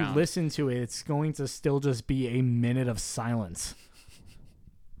then shift if around. you listen to it, it's going to still just be a minute of silence.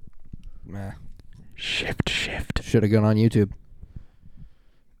 Meh. Shift. Should have gone on YouTube.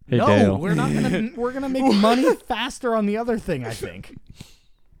 Hey, no, Dale. we're not gonna. We're gonna make money faster on the other thing. I think.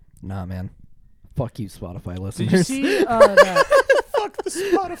 Nah, man. Fuck you, Spotify listeners. Did you see that? Fuck the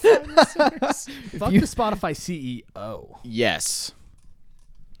Spotify listeners. Fuck the Spotify CEO. Yes.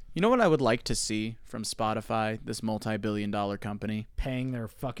 You know what I would like to see from Spotify, this multi-billion-dollar company? Paying their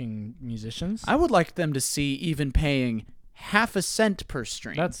fucking musicians. I would like them to see even paying half a cent per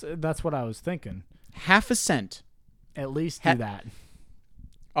stream. That's what I was thinking. half a cent. At least do that.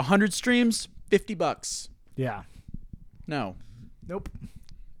 100 streams, $50. Yeah. No, Nope.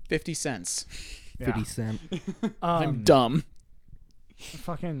 50 cents. 50 Cent. I'm dumb.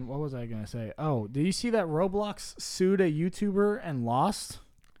 Fucking. What was I gonna say? Oh, did you see that Roblox sued a YouTuber and lost?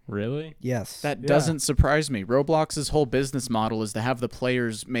 Really? Yes. That Yeah. doesn't surprise me. Roblox's whole business model is to have the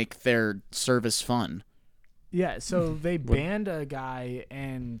players make their service fun. Yeah, so they banned a guy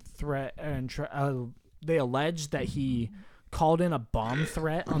and they alleged that he called in a bomb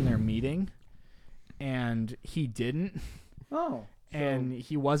threat on their meeting, and he didn't. Oh. And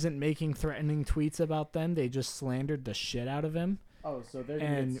he wasn't making threatening tweets about them. They just slandered the shit out of him. Oh, so they're gonna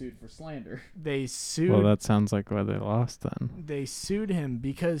get And- sued for slander. They sued. Well, that sounds like why they lost then. They sued him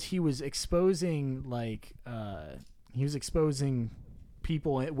because he was exposing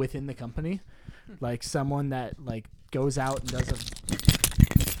people within the company, like someone that like goes out and does a.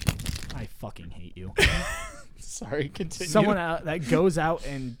 I fucking hate you. Sorry, continue. Someone out that goes out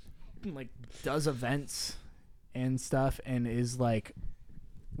and like does events and stuff and is like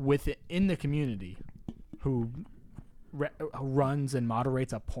in the community who runs and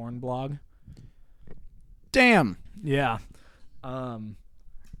moderates a porn blog. Damn. Yeah. And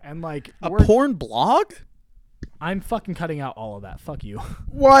like A porn blog? I'm fucking cutting out all of that. Fuck you.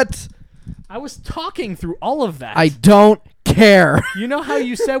 What? I was talking through all of that. I don't care. You know how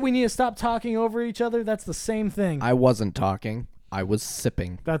you said we need to stop talking over each other? That's the same thing. I wasn't talking. I was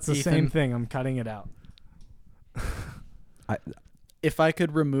sipping. That's the Ethan. same thing. I'm cutting it out. If I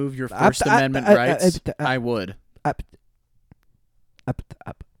could remove your First Amendment rights, I would.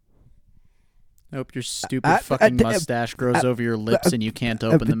 Nope, your stupid fucking mustache grows over your lips and you can't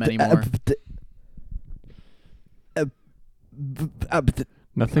open them anymore.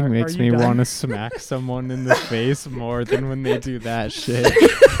 Nothing Are makes you me done? want to smack someone in the face more than when they do that shit.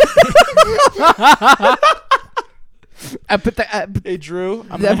 Hey, Drew,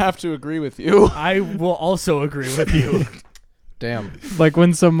 I'm going to have to agree with you. I will also agree with you. Damn. Like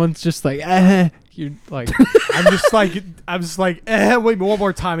when someone's just like, you're like, I'm just like, wait one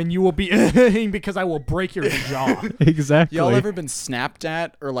more time and you will be because I will break your jaw. exactly. Y'all ever been snapped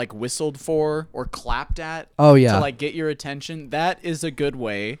at or like whistled for or clapped at Oh, yeah. to like get your attention? That is a good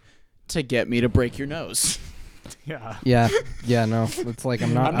way to get me to break your nose. Yeah. Yeah. Yeah, no. It's like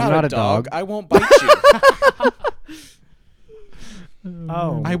I'm not a a dog. I won't bite you.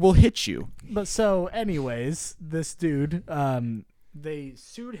 Oh. I will hit you. But so, anyways, this dude, they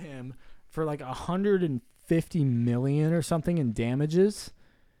sued him for like 150 million or something in damages,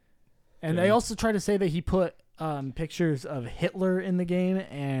 and they also try to say that he put pictures of Hitler in the game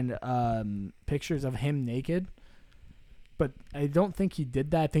and pictures of him naked. But I don't think he did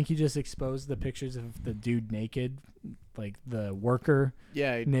that. I think he just exposed the pictures of the dude naked, like the worker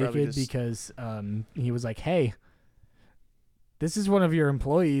Yeah, he'd probably naked, just- because he was like, "Hey, this is one of your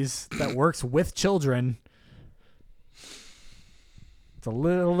employees that works with children." It's a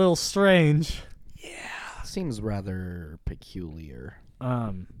little strange. Seems rather peculiar.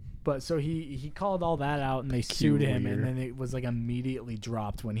 But so he called all that out and they sued him, and then it was like immediately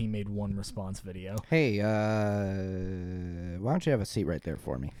dropped when he made one response video. Hey, why don't you have a seat right there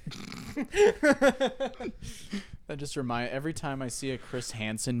for me? That just every time I see a Chris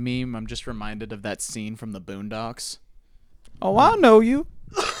Hansen meme, I'm just reminded of that scene from the Boondocks. Oh, I know you.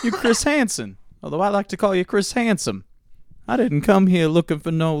 You're Chris Hansen. Although I like to call you Chris Handsome. I didn't come here looking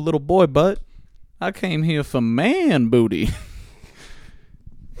for no little boy butt. I came here for man booty.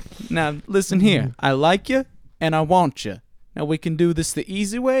 Now, listen here. I like you, and I want you. Now, we can do this the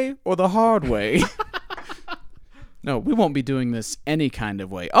easy way or the hard way. No, we won't be doing this any kind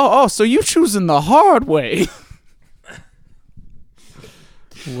of way. Oh, so you choosing the hard way.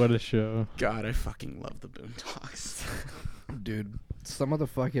 What a show. God, I fucking love the Boondocks. Dude, some of the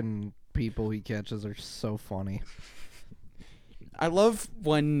fucking people he catches are so funny. I love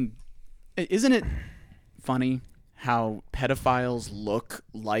when, isn't it funny how pedophiles look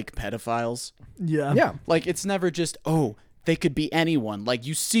like pedophiles? Yeah. Yeah. Like, it's never just, oh, they could be anyone. Like,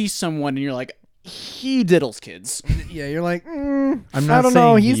 you see someone and you're like, he diddles kids. Yeah, you're like, I'm I not don't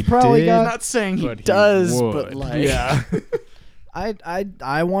know. saying He's he probably did. I'm got. not saying he But he does, but would. like, Yeah.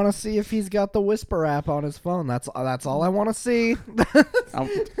 I want to see if he's got the Whisper app on his phone. That's all I want to see.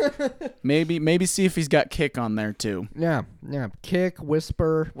 maybe see if he's got Kick on there too. Yeah. Kick,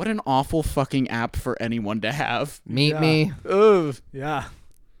 Whisper, What an awful fucking app for anyone to have. Meet Yeah. Me. Ugh. Yeah.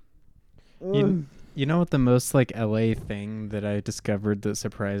 You know what the most like LA thing that I discovered that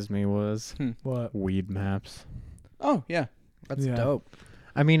surprised me was? What? Weed maps. Oh yeah. That's Yeah. dope.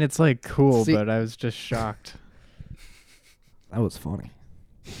 I mean, it's like cool, See- but I was just shocked. That was funny.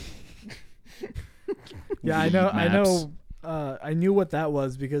 Yeah, I know. I Maps. know. I knew what that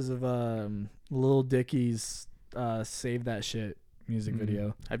was because of Lil Dicky's "Save That Shit" music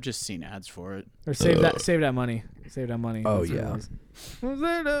video, I've just seen ads for it. or save that money, save that money. Oh, That's what it yeah. was. Save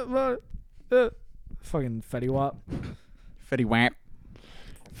that money. Fucking Fetty Wap. Fetty Wap.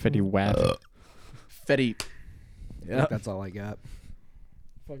 Fetty Wap. Fetty. I Yeah. think that's all I got.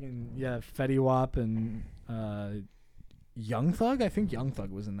 Fucking yeah, Fetty Wap and Young Thug. I think Young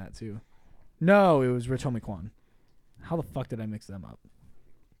Thug was in that too. No, it was Rich Homie Quan. How the fuck did I mix them up?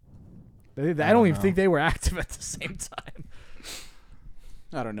 I don't even know. think they were active at the same time.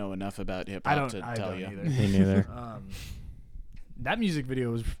 I don't know enough about hip I hop don't. to I tell don't you. either. Me neither. That music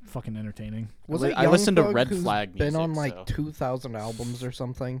video was fucking entertaining. Was I it I listened to Young Thug Red who's Flag been music, on like so 2,000 albums or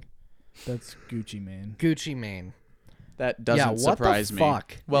something? That's Gucci Mane. Gucci Mane. that doesn't Yeah, what the surprise me.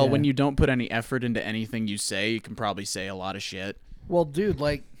 fuck? Well, when Yeah. you don't put any effort into anything you say, you can probably say a lot of shit. Well, dude,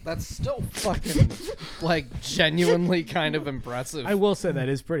 like that's still fucking like genuinely kind of impressive. I will say that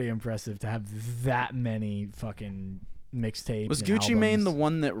is pretty impressive to have that many fucking mixtapes. Was and Gucci Mane the albums.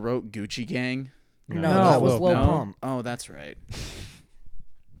 one that wrote Gucci Gang? no, No, that was Lil Lil No? Pump. Oh, that's right.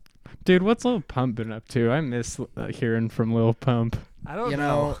 Dude, what's Lil Pump been up to? I miss hearing from Lil Pump. I don't You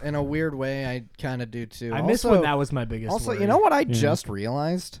know, in a weird way, I kind of do too. I miss also, when that was my biggest. Also, worry. you know what I Yeah. just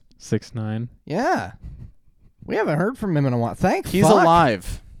realized? 6ix9ine. Yeah, we haven't heard from him in a while. Thank He's fuck.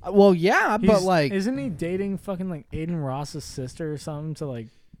 alive. Well, yeah, but He's- like, isn't he dating fucking like Aiden Ross's sister or something? To like,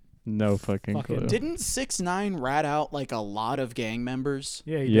 No fucking Fucking- clue. Didn't 6ix9ine rat out like a lot of gang members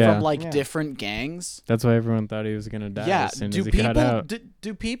yeah, he Yeah. from like Yeah. different gangs? That's why everyone thought he was gonna die Yeah. as soon Do as he got people out.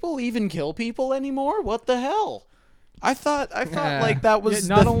 do people even kill people anymore? What the hell? I thought Yeah. like that was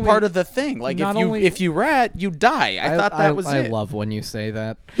Yeah, not the only- part of the thing. Like not if only- you rat, you die. I thought that was I it. love when you say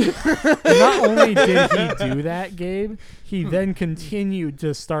that. Not only did he do that, Gabe, he then continued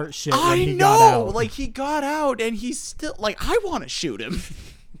to start shit when I he know. got out. Like he got out and he's still like I want to shoot him.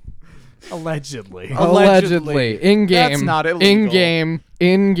 Allegedly. Allegedly. In game. That's not illegal. In game.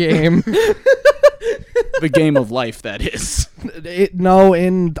 In game. The game of life that is. No,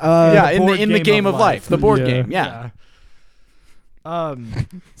 in Yeah, board in the game of life, the board Yeah. game. Yeah.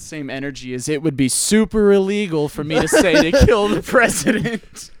 Same energy as it would be super illegal for me to say to kill the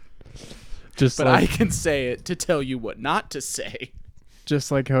president. Just But I like can say it to tell you what not to say. just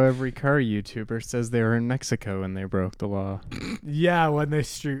like how every car YouTuber says they were in Mexico and they broke the law. Yeah, when they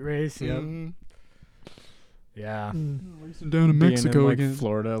street race. Yep. Mhm. Yeah. Down in Mexico again.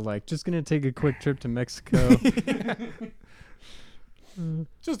 Florida, like just gonna take a quick trip to Mexico.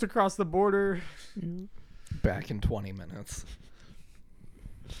 Just across the border. back in 20 minutes.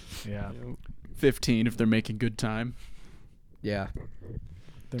 Yeah. 15 if they're making good time. Yeah.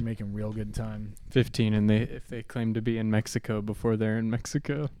 They're making real good time. 15, and if they claim to be in Mexico before they're in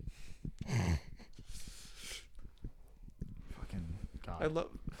Mexico. Fucking I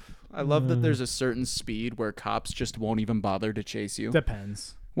God. love that there's a certain speed where cops just won't even bother to chase you.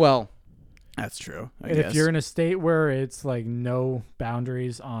 Depends. Well, that's true. I If guess. you're in a state where it's like no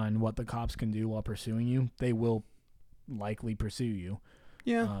boundaries on what the cops can do while pursuing you, they will likely pursue you.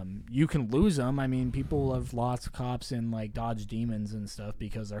 yeah. You can lose them. I mean, people have lost cops in like Dodge Demons and stuff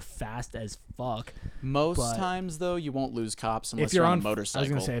because they're fast as fuck. Most but times though, you won't lose cops unless if you're on a on I motorcycle. was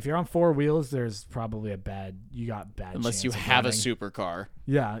gonna say if you're on four wheels, there's probably you got bad. Unless you chance of have a running. supercar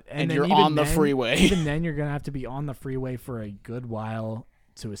Yeah, and then you're even on the then- freeway. Even then, you're gonna have to be on the freeway for a good while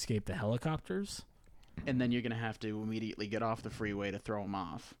to escape the helicopters. and then you're gonna have to immediately get off the freeway to throw them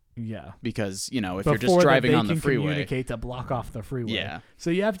off Yeah, because if you're before just that driving they on the can freeway. communicate to block off the freeway. Yeah. So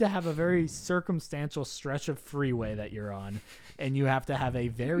you have to have a very circumstantial stretch of freeway that you're on, and you have to have a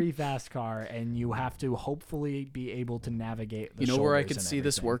very fast car, and you have to hopefully be able to navigate. The You know where I shoulders could and see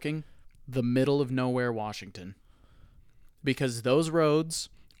this everything. working? The middle of nowhere, Washington. Because those roads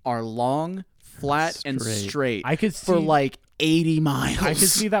are long, flat, and straight I could see for like 80 miles. I could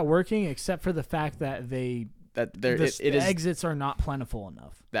see that working, except for the fact that that the it is. exits are not plentiful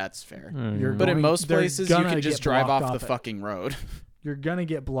enough. That's fair. You're But in going- most they're places, you gonna can just get drive blocked off the off at- fucking road. You're gonna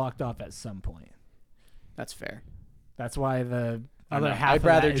get blocked off at some point. That's fair. That's why the I other know. half I'd of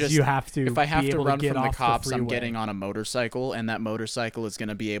rather that is just you have to if I have be to able run get from the off cops, I'm freeway. getting on a motorcycle, and that motorcycle is going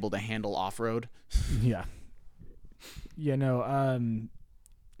to be able to handle off road. Yeah.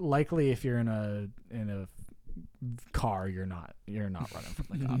 Likely if you're in a car, you're not running from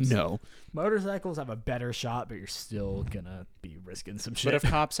the cops. No. Motorcycles have a better shot, but you're still gonna be risking some shit. But if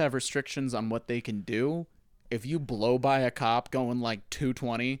cops have restrictions on what they can do, if you blow by a cop going like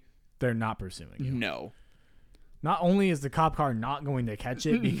 220, they're not pursuing you. no. Not only is the cop car not going to catch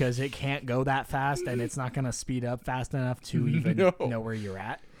it because it can't go that fast and it's not going to speed up fast enough to even No. know where you're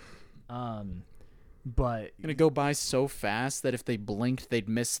at. But Going to go by so fast that if they blinked, they'd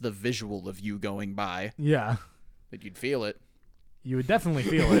miss the visual of you going by. yeah, That you'd feel it. you would definitely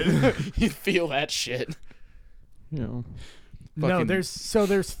feel it. You'd feel that shit. You know, No, Fucking-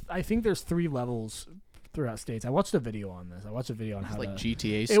 I think there's 3 levels throughout states. I watched a video on this. I watched a video on how Like to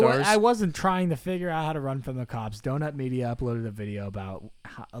GTA It wa- stars. I wasn't trying to figure out how to run from the cops. Donut Media uploaded a video about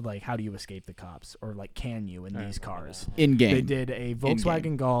how do you escape the cops, or like can you in these cars? In game. They did a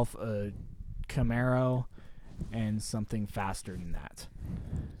Volkswagen Golf, a Camaro, and something faster than that.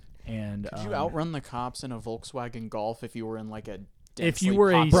 And Could you outrun the cops in a Volkswagen Golf if you were in like a If you densely were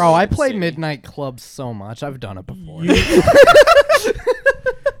a- populated Bro, I play city? Midnight Club so much. I've done it before.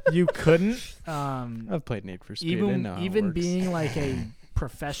 you couldn't I've played Need for Speed. I know how it even works. being like a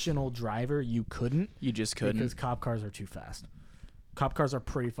professional driver, you couldn't You just couldn't. because cop cars are too fast. Cop cars are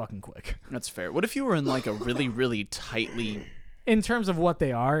pretty fucking quick. That's fair. What if you were in like a really, really tightly... In terms of what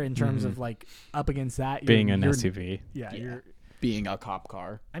they are, in terms of like up against that, being you're, an you're- SUV. Yeah, you're. being a cop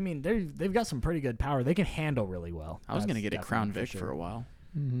car. I mean, they've got some pretty good power. They can handle really well. I was going to That's get a Crown definitely Vic for a while.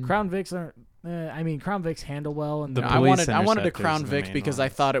 Crown Vics aren't. I mean, Crown Vics handle well, and The they're- I police wanted a interceptors Crown are the Vic main because I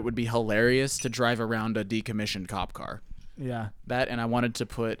ones. thought it would be hilarious to drive around a decommissioned cop car. yeah. That, and I wanted to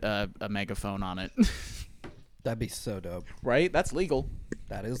put a megaphone on it. That'd be so dope. Right? That's legal.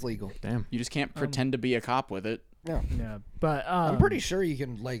 That is legal. Damn. You just can't pretend to be a cop with it. Yeah. Yeah, but I'm pretty sure you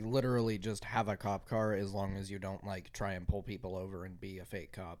can like literally just have a cop car as long as you don't like try and pull people over and be a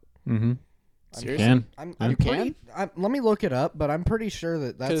fake cop. Mm-hmm. Seriously? Can. I'm You pretty, let me look it up, but I'm pretty sure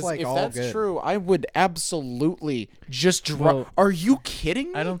that that's Because like if all that's good. true, I would absolutely just drive. Well, Are you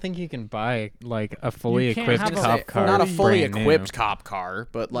kidding me? I don't think you can buy like a fully You can't equipped have a cop say- car. Not a fully brand new. equipped cop car,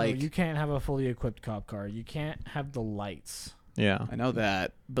 but no, like you can't have a fully equipped cop car. You can't have the lights. Yeah. I know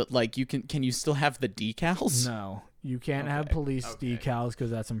that, but like you can you still have the decals? No, you can't have Okay, police okay. decals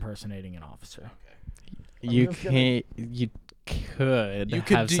because that's impersonating an officer. You just gonna- can't. You could You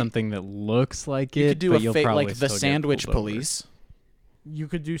could have do- something that looks like You it, could do but a you'll fake probably like the still get sandwich pulled over. police. You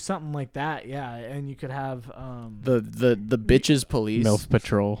could do something like that, yeah, and you could have The bitches police. MILF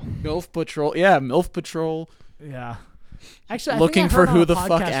Patrol. MILF Patrol. Yeah, MILF Patrol. yeah. Actually, Looking I think I for heard who on a the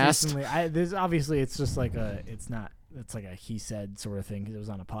fuck podcast asked. recently, this obviously it's just like it's like a he said sort of thing because it was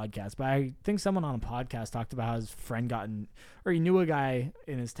on a podcast. But I think someone on a podcast talked about how his friend he knew a guy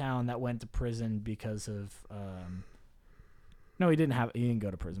in his town that went to prison because of no, he didn't go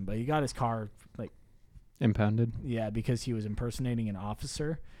to prison, but he got his car like Impounded. yeah because he was impersonating an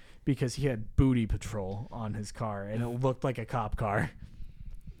officer because he had booty patrol on his car and it looked like a cop car.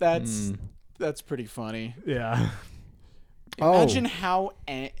 That's pretty funny. Yeah. Imagine how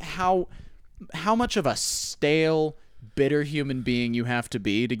much of a stale, bitter human being you have to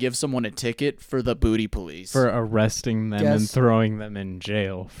be to give someone a ticket for the booty police. For arresting them and Guess- throwing them in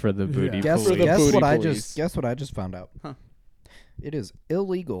jail for the booty Yeah. Guess, police. the guess booty what police. guess what I just found out. Huh. It is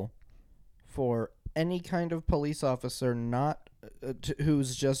illegal for any kind of police officer not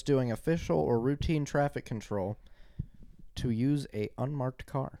who's just doing official or routine traffic control to use a unmarked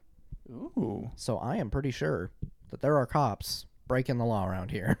car. Ooh. So I am pretty sure that there are cops breaking the law around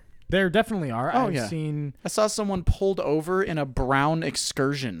here. There definitely are. Oh, I've yeah. seen I saw someone pulled over in a brown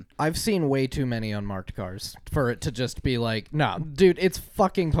Excursion. I've seen way too many unmarked cars for it to just be like, no, dude, it's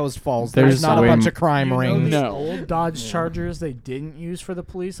fucking Post Falls. There's There's not a way bunch m- of crime you know rings. the No. old Dodge Chargers they didn't use for the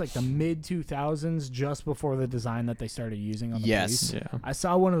police, like the mid 2000s, just before the design that they started using on the Yes. police. Yeah. I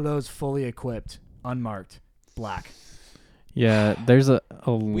saw one of those fully equipped, unmarked, black. Yeah. There's a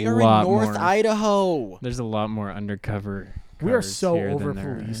We are lot in North more. Idaho. There's a lot more undercover. We are cars so here than over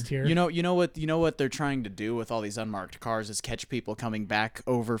there are- policed here. You know what they're trying to do with all these unmarked cars is catch people coming back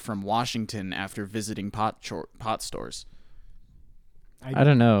over from Washington after visiting pot stores. I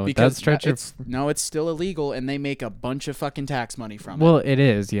don't know. because That stretch of it's still illegal, and they make a bunch of fucking tax money from well, it. it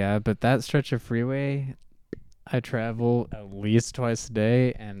is, yeah, but that stretch of freeway, I travel at least twice a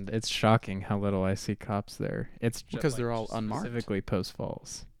day, and it's shocking how little I see cops there. It's just Because they're all just unmarked. specifically Post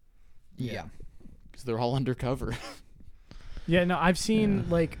Falls. Yeah. Because they're all undercover. Yeah, no, I've seen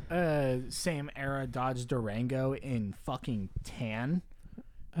like same era Dodge Durango in fucking tan,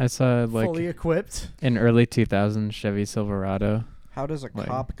 I saw like fully equipped. an early 2000s Chevy Silverado. How does a Like-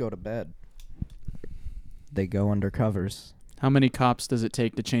 cop go to bed? They go under covers. How many cops does it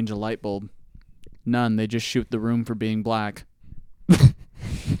take to change a light bulb? None. They just shoot the room for being black.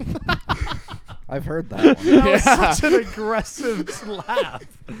 I've heard that one. That was Yeah. such an aggressive laugh.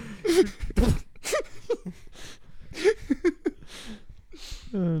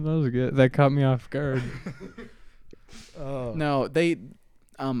 That was good. That caught me off guard. Oh. No,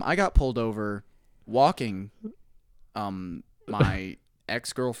 I got pulled over walking my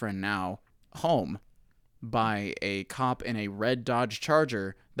ex-girlfriend now home by a cop in a red Dodge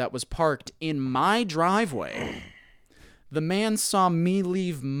Charger that was parked in my driveway. The man saw me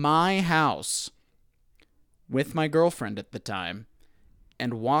leave my house with my girlfriend at the time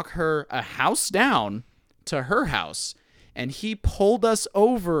and walk her a house down to her house, and he pulled us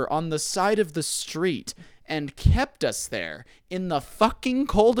over on the side of the street and kept us there in the fucking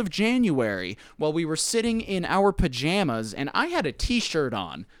cold of January while we were sitting in our pajamas, and I had a t-shirt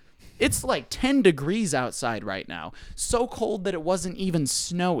on. It's like 10 degrees outside right now. So cold that it wasn't even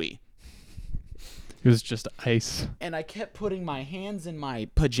snowy. It was just ice. And I kept putting my hands in my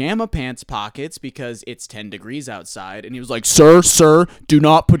pajama pants pockets because it's 10 degrees outside. And he was like, sir, do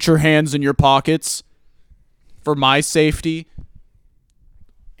not put your hands in your pockets for my safety.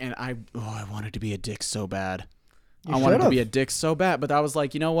 And I wanted to be a dick so bad. You I wanted to should've. be a dick so bad. But I was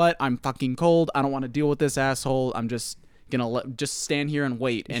like, you know what? I'm fucking cold. I don't want to deal with this asshole. I'm just gonna just stand here and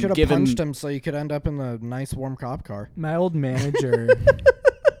wait You and should have give punched him. him so you could end up in the nice warm cop car. My old manager.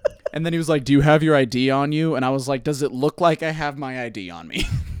 And then he was like, do you have your ID on you? And I was like, does it look like I have my ID on me?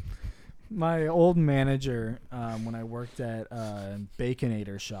 My old manager, when I worked at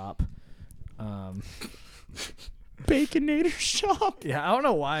Baconator shop. Baconator shop. Yeah, I don't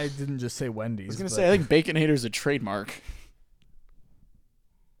know why I didn't just say Wendy's. I was gonna but- say, I think Baconator's a trademark.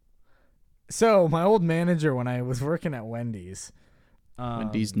 So my old manager, when I was working at Wendy's,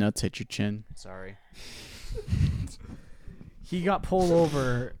 Wendy's nuts hit your chin. Sorry. he got pulled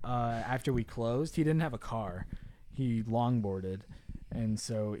over after we closed. He didn't have a car. He longboarded, and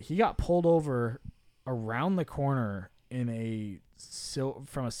so he got pulled over around the corner in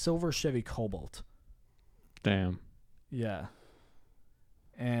from a silver Chevy Cobalt. Damn. Yeah.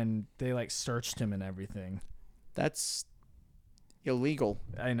 And they like searched him and everything. That's illegal.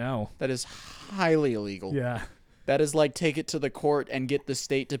 I know. That is highly illegal. Yeah. That is like take it to the court and get the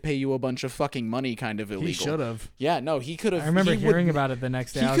state to pay you a bunch of fucking money kind of illegal. He should have. Yeah, no, he could have. I remember hearing about it the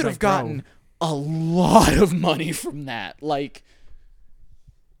next day. He I was could like, have gotten bro. a lot of money from that. Like,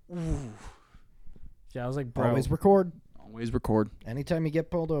 Yeah, I was like, bro. Always record. always record. Anytime you get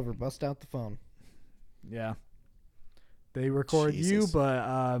pulled over, bust out the phone. Yeah. They record you, Jesus. but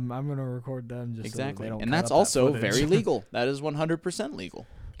I'm gonna record them just Exactly. so they don't And cut that's up that also footage. very legal. That is 100% legal.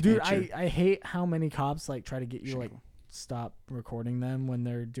 Dude, Nature. I hate how many cops like try to get you Should like go. stop recording them when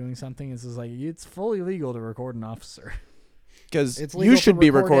they're doing something. It's just like it's fully legal to record an officer. Because It's legal you to should be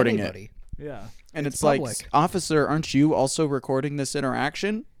record recording it. anybody. Yeah. And It's it's like, public. officer, aren't you also recording this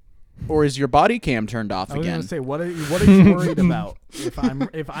interaction? Or is your body cam turned off I was again? gonna say, what are you worried about?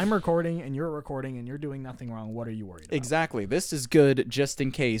 If I'm recording and you're recording and you're doing nothing wrong, what are you worried about? Exactly. This is good just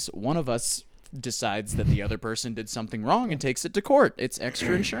in case one of us decides that the other person did something wrong and takes it to court. It's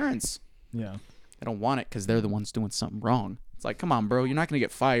extra insurance. Yeah. I don't want it because they're the ones doing something wrong. It's like, come on, bro. You're not going to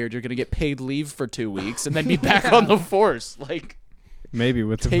get fired. You're going to get paid leave for 2 weeks and then be back on the force. Like, Maybe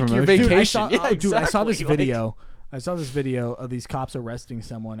with the Take your promotion. vacation. Dude, I saw, Yeah, dude, I saw this exactly, like- video. I saw this video of these cops arresting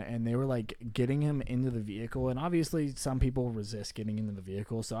someone, and they were like getting him into the vehicle. And obviously, some people resist getting into the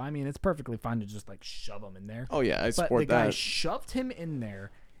vehicle. So I mean, it's perfectly fine to just like shove him in there. oh, yeah, I But support the guy that. shoved him in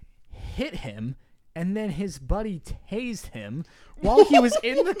there, hit him, and then his buddy tased him while he was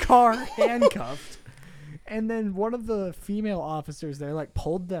in the car handcuffed. And then one of the female officers there like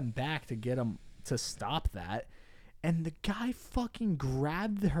pulled them back to get him to stop that. And the guy fucking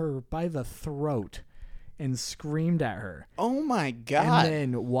grabbed her by the throat and screamed at her. Oh, my God.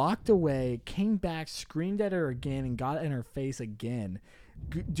 And then walked away, came back, screamed at her again, and got in her face again.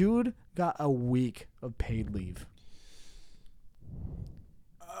 Dude got a week of paid leave.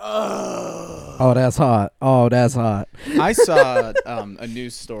 Oh, that's hot. Oh, that's hot. I saw a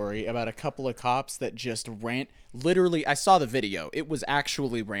news story about a couple of cops that just ran. Literally, I saw the video. It was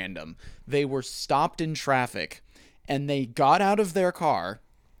actually random. They were stopped in traffic, and they got out of their car,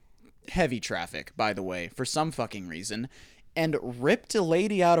 heavy traffic, by the way, for some fucking reason, and ripped a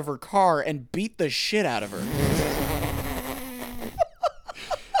lady out of her car and beat the shit out of her.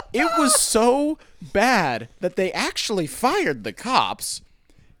 It was so bad that they actually fired the cops,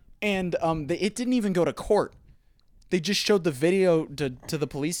 and it didn't even go to court. They just showed the video to the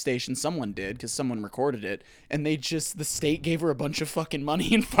police station. Someone did, because someone recorded it, and the state gave her a bunch of fucking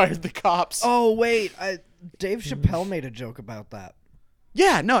money and fired the cops. Oh, wait. Dave Chappelle made a joke about that.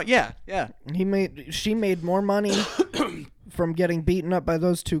 Yeah, no, yeah. She made more money from getting beaten up by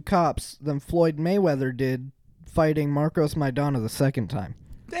those two cops than Floyd Mayweather did fighting Marcos Maidana the second time.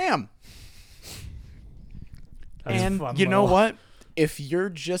 Damn. That's And fun, you know Will. what? If you're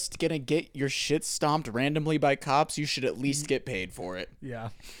just gonna get your shit stomped randomly by cops, you should at least get paid for it. Yeah.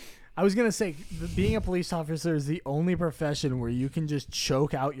 I was going to say, being a police officer is the only profession where you can just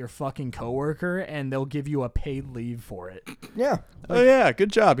choke out your fucking coworker and they'll give you a paid leave for it. Yeah. Oh yeah,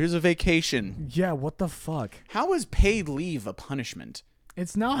 good job. Here's a vacation. Yeah, what the fuck? How is paid leave a punishment?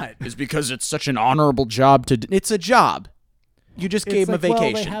 It's not. Is because it's such an honorable job to. It's a job. You just gave them a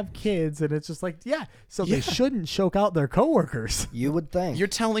vacation. Well, they have kids, and it's just like, yeah, so Yeah. they shouldn't choke out their coworkers. You would think. You're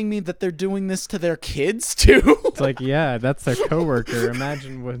telling me that they're doing this to their kids too? It's like, yeah, that's their coworker.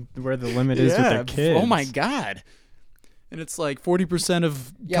 Imagine where the limit is with their kids. Oh my god. And it's like 40%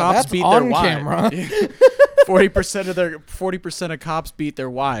 of Yeah, cops that's beat on their camera. wives. 40% of cops beat their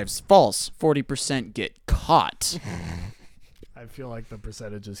wives. False. 40% get caught. I feel like the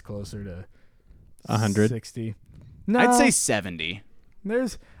percentage is closer to 100. 60. No, I'd say 70.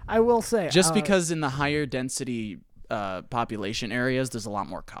 I will say. Just because in the higher density population areas, there's a lot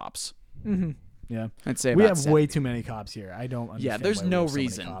more cops. Yeah. I'd say We about have 70. way too many cops here. I don't understand. Yeah, there's why we no have so many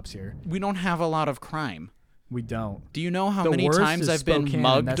reason. cops here. We don't have a lot of crime. We don't. Do you know how The many worst times is I've been Spokane, and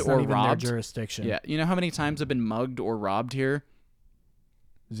mugged that's or not even robbed? their jurisdiction. Yeah, you know how many times I've been mugged or robbed here?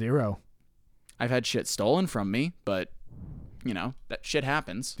 0. I've had shit stolen from me, but you know, that shit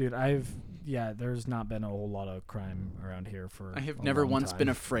happens. Dude, there's not been a whole lot of crime around here for I have a never long once time. been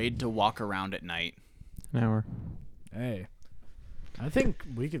afraid to walk around at night. An hour. Hey. I think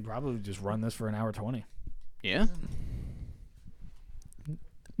we could probably just run this for an hour 20. Yeah?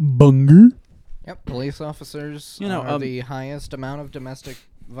 Bunger. Yep, police officers You know, are the highest amount of domestic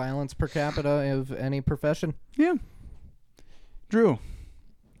violence per capita of any profession. Yeah. Drew,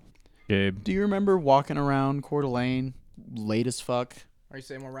 Gabe. do you remember walking around Coeur d'Alene late as fuck? Are you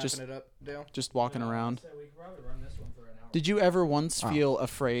saying we're Just- it up, Dale? Just walking around? We could probably run this one for an hour. Did you ever once feel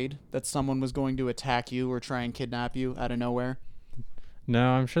afraid that someone was going to attack you or try and kidnap you out of nowhere?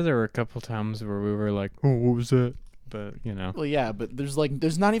 No, I'm sure there were a couple times where we were like, oh, what was that? But, you know. Well, yeah, but there's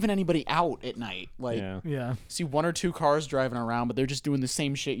not even anybody out at night. Like, Yeah. Yeah. see 1 or 2 cars driving around, but they're just doing the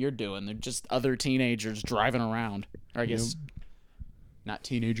same shit you're doing. They're just other teenagers driving around. Or I guess not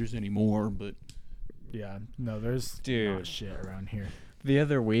teenagers anymore, but Yeah. No, there's Dude. not shit around here. The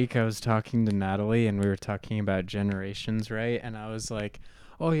other week, I was talking to Natalie, and we were talking about generations, right? And I was like,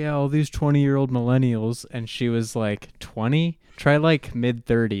 oh, yeah, all these 20-year-old millennials. And she was like, 20? Try, like,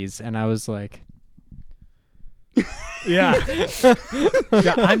 mid-30s. And I was like... Yeah.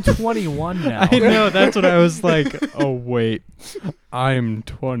 Yeah, I'm 21 now. I know, that's what I was like. Oh, wait. I'm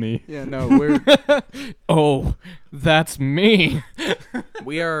 20. yeah, no, we're Oh, that's me.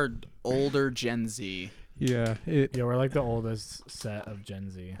 we are older Gen Z. Yeah. Yeah, we're like the oldest set of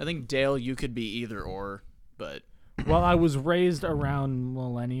Gen Z. I think Dale, you could be either or, but Well, I was raised around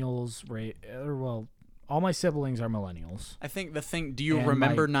millennials, all my siblings are millennials. I think the thing. Do you And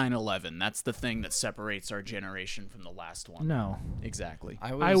remember 9/11? That's the thing that separates our generation from the last one. No. Exactly.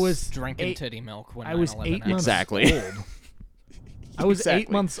 I was drinking eight- titty milk when I was 9/11 8 happened. months Exactly. old. I was 8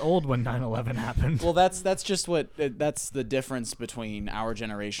 Exactly. months old when 9/11 happened. Well, that's just what that's the difference between our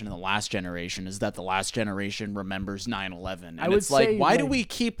generation and the last generation is that the last generation remembers 9/11. And I would it's like, say, why do like- we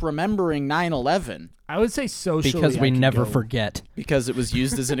keep remembering 9/11? I would say socially Because we I could never go- forget. Because it was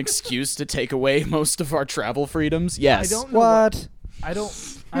used as an excuse to take away most of our travel freedoms. Yes. I don't know What? I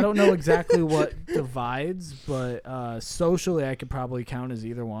don't know exactly what divides, but socially I could probably count as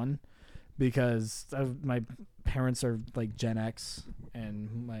either one because my parents are like Gen X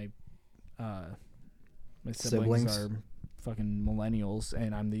and my siblings are fucking millennials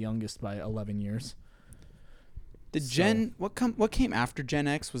and I'm the youngest by 11 years. Did So- what came after Gen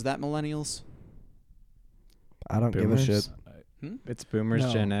X? Was that millennials? I don't give a Boomers? shit. It's boomers,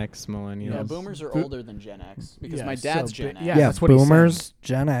 No. Gen X, millennials. Yeah, boomers are older than Gen X because Yeah, my dad's so Gen X. yeah, that's what he's saying. boomers,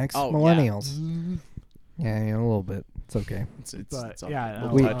 Gen X, Oh, yeah. millennials. Yeah, a little bit. It's okay. But, It's a yeah,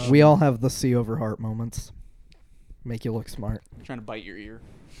 little We touch. we all have the see over heart moments. Make you look smart. trying to bite your ear.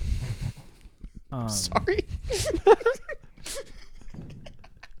 Sorry. Sorry.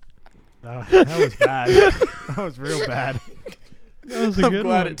 That was bad. That was real bad. That was a I'm good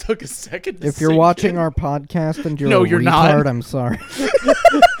glad one. it took a second. To If you're sink watching in. our podcast and you're No, a you're retard, not. I'm sorry.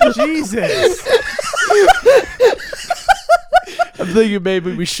 Jesus. I'm thinking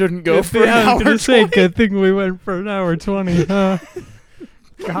maybe we shouldn't go for an I was hour. gonna say, 20. good thing we went for an hour 20, huh?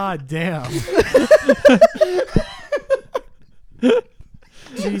 God damn.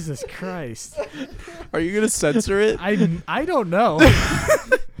 Jesus Christ. Are you gonna censor it? I don't know.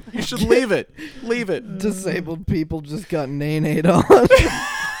 You should leave it. Leave it. Disabled people just got nay-nayed on.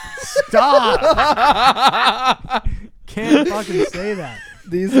 Stop. Can't fucking say that.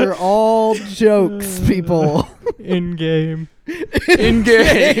 These are all jokes, people. In game. In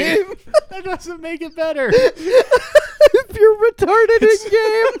game. That doesn't make it better. If you're retarded in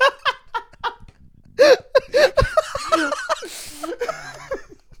game.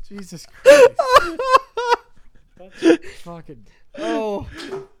 Jesus Christ. That's fucking. Oh,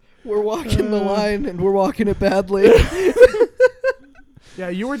 we're walking the line and we're walking it badly. Yeah,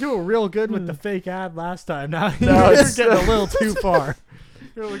 you were doing real good with the fake ad last time. Now No, you're it's- getting a little too far.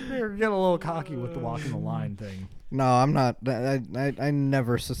 You're getting a little cocky with the walking the line thing. No, I'm not. I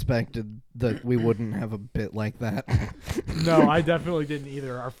never suspected that we wouldn't have a bit like that. No, I definitely didn't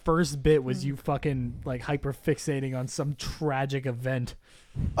either. Our first bit was you fucking like hyper fixating on some tragic event.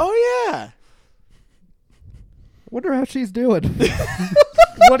 Oh yeah. Wonder how she's doing.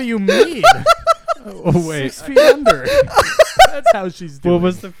 What do you mean? Oh, wait. 6 feet under. That's how she's doing. What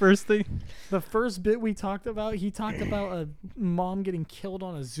was the first thing? the first bit we talked about? He talked about a mom getting killed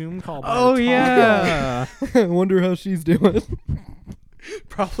on a Zoom call. By Oh, her toddler. yeah. Wonder how she's doing.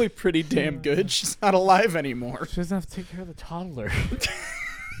 Probably pretty damn good. She's not alive anymore. She doesn't have to take care of the toddler.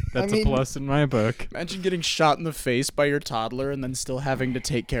 That's I mean- a plus in my book. Imagine getting shot in the face by your toddler and then still having to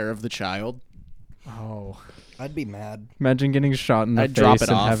take care of the child. Oh. I'd be mad. Imagine getting shot in the I'd drop face it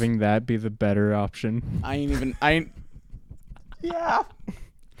and off. having that be the better option. Yeah.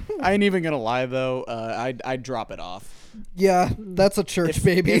 I ain't even gonna lie though. I'd drop it off. Yeah, that's a church If-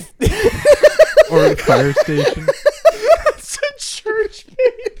 baby. Or a fire station. It's a church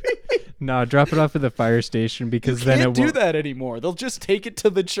baby. No, drop it off at the fire station because then Can't it do won't. that anymore. They'll just take it to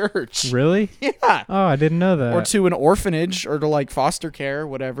the church. Really? Yeah. Oh, I didn't know that. Or to an orphanage or to like foster care,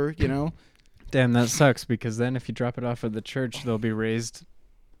 whatever, you know. Damn, that sucks because then if you drop it off at the church, they'll be raised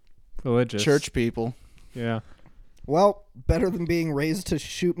religious. Church people. Yeah. Well, better than being raised to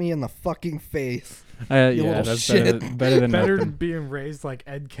shoot me in the fucking face. You Yeah, little that's shit. better than Better nothing. than being raised like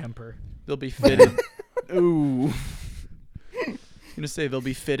Ed Kemper. They'll be fitted. Ooh. I'm gonna say they'll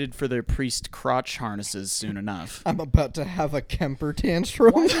be fitted for their priest crotch harnesses soon enough. I'm about to have a Kemper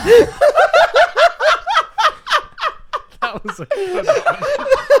tantrum. That was a good one.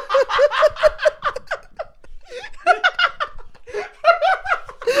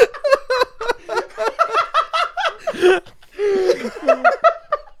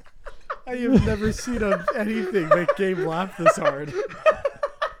 I have never seen anything make Gabe laugh this hard.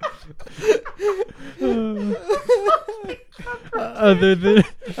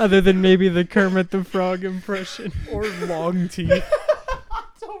 Other than maybe the Kermit the Frog impression. Or long teeth.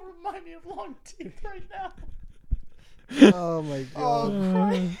 Don't remind me of long teeth right now. Oh my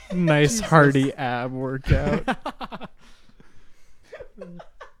god. Nice hearty ab workout.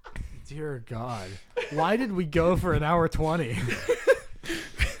 Dear God. Why did we go for an hour 20?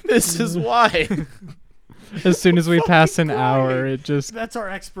 This is why. As soon as we pass an hour, it just That's our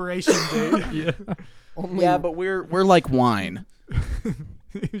expiration date. yeah. Only Yeah, but we're like wine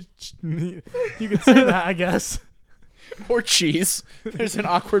You could say that, I guess. or cheese. There's an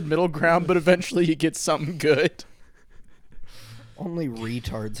awkward middle ground, but eventually you get something good. only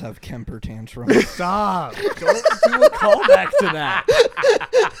retards have Kemper tantrums. Stop. Don't do a callback to that.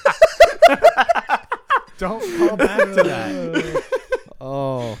 Don't call back to that.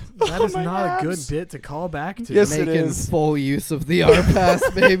 Oh, That is my not a good abs. bit to call back to. Yes, it making is. full use of the R pass,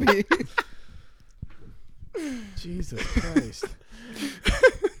 baby. Jesus Christ.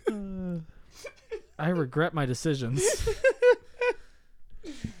 I regret my decisions.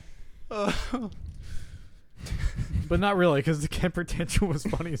 But not really, because the Kemper tantrum was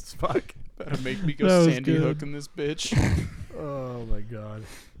funny as fuck. Better make me That go was Sandy good. Hook in this bitch. Oh my God.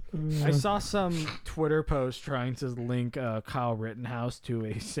 I saw some Twitter post trying to link Kyle Rittenhouse to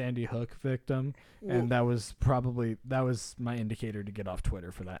a Sandy Hook victim, and that was my indicator to get off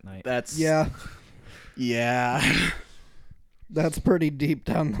Twitter for that night. That's Yeah, yeah. that's pretty deep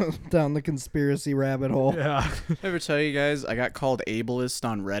down the conspiracy rabbit hole. Yeah. Ever tell you guys I got called ableist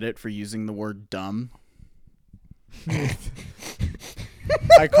on Reddit for using the word dumb?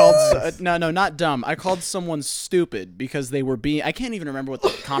 I called no, not dumb. I called someone stupid because they were being. I can't even remember what the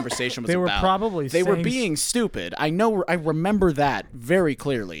conversation was They were about. probably They were saying being stupid. I know. I remember that very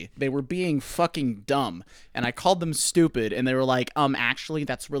clearly. They were being fucking dumb, and I called them stupid, and they were like, actually,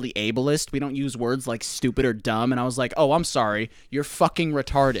 that's really ableist. We don't use words like stupid or dumb." And I was like, "Oh, I'm sorry. You're fucking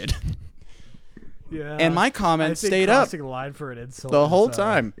retarded." Yeah. And my I comment think stayed up crossing a line for an insult the whole is,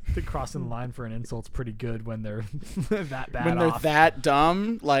 time. I think crossing the line for an insult's pretty good when they're that bad When they're off. that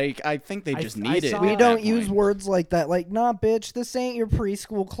dumb, like I think they I- just I need it. saw- We at don't that use point. words like that. Like, nah, bitch, this ain't your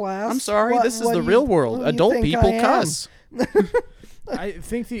preschool class. I'm sorry. What- This is what the do real you- world. who do you Adult think people I am? cuss. I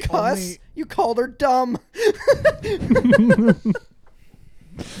think the Cuss? only You called her dumb.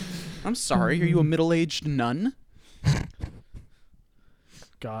 I'm sorry. Are you a middle-aged nun?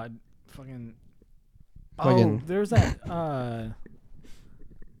 God fucking Fucking- there's like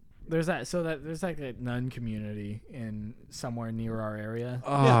a nun community in somewhere near our area.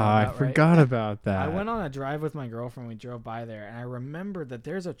 Oh, I about right. forgot about that. I went on a drive with my girlfriend. We drove by there, and I remembered that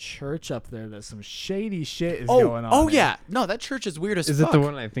there's a church up there that some shady shit is going on. Oh in. yeah. No, that church is weird as Is fuck. it the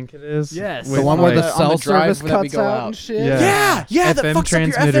one I think it is? Yes. The With, one where like, the on the cell drive service that we cuts go out out. and shit? Yeah. Yeah, that FM fucks up your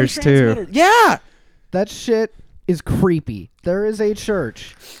FM transmitters, too. transmitter. Yeah. That shit is creepy. There is a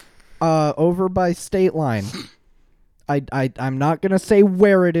church over by State Line. I'm not going to say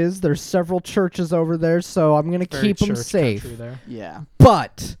where it is. There's several churches over there, so I'm going to Very keep them church safe. country there. Yeah.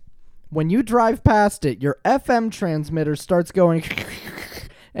 But when you drive past it, your FM transmitter starts going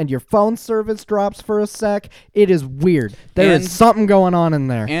and your phone service drops for a sec. It is weird. There is And- something going on in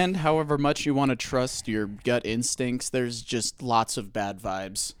there. And however much you want to trust your gut instincts, there's just lots of bad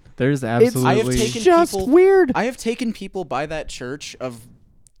vibes. There's I have absolutely. It's taken just people- weird. I have taken people by that church of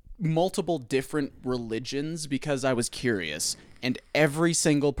multiple different religions because I was curious. And every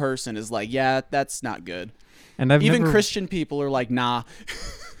single person is like, yeah, that's not good. and I've Even never, Christian people are like, nah.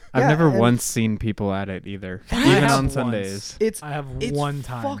 I've Yeah, never and- once seen people at it either. I Even have on once. Sundays. It's I have it's one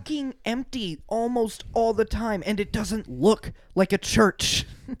time. fucking empty almost all the time, and it doesn't look like a church.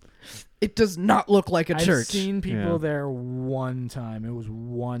 It does not look like a I've church. seen people Yeah. there one time. It was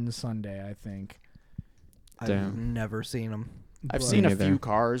one Sunday, I think. I've Damn. never seen them. I've But- seen a neither. few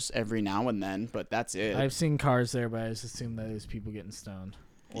cars every now and then, but that's it. I've seen cars there, but I just assume that it's people getting stoned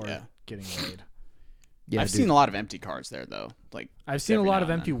or Yeah. getting laid. Yeah, I've seen a lot of empty cars there, though. Like, I've seen a Every lot now of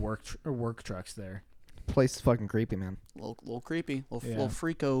and empty work trucks there. place is fucking creepy, man. little creepy, little Yeah.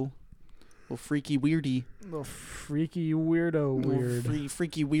 freako, little freaky weirdy, Little freaky weirdo little weird.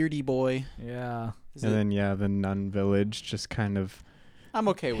 freaky weirdy boy. Yeah. Is And it- then yeah, the nun village just kind of I'm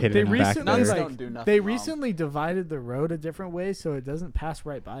okay with hidden it. They back recently Nuns there. don't do nothing they wrong. recently divided the road a different way so it doesn't pass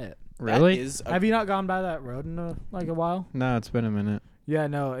right by it. Really? That is a- Have you not gone by that road in a while? No, it's been a minute. Yeah,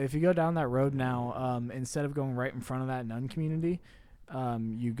 no. If you go down that road now, instead of going right in front of that nun community,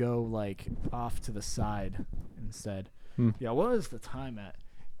 you go like off to the side instead. Hmm. Yeah, what is the time at?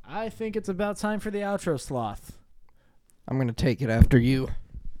 I think it's about time for the outro sloth. I'm gonna take it after you.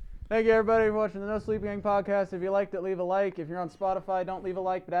 Thank you, everybody, for watching the No Sleep Gang podcast. If you liked it, leave a like. If you're on Spotify, don't leave a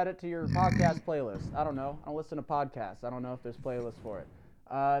like, but add it to your podcast playlist. I don't know. I don't listen to podcasts. I don't know if there's playlists for it.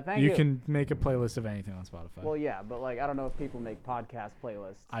 Thank you. You can make a playlist of anything on Spotify. Well, yeah, but like I don't know if people make podcast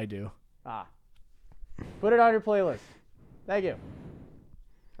playlists. I do. Put it on your playlist. Thank you.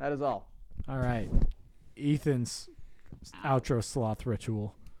 That is all. All right. Ethan's outro sloth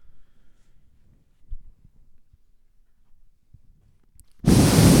ritual.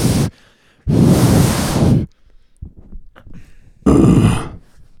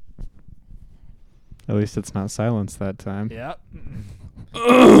 At least it's not silence that time. Yep.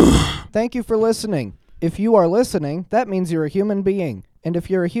 Thank you for listening. If you are listening, that means you're a human being. And if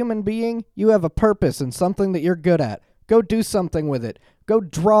you're a human being, you have a purpose and something that you're good at. Go do something with it. Go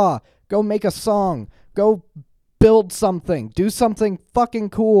draw. Go make a song. Go build something. Do something fucking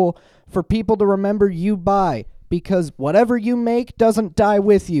cool for people to remember you by. Because whatever you make doesn't die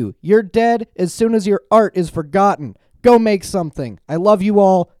with you. You're dead as soon as your art is forgotten. Go make something. I love you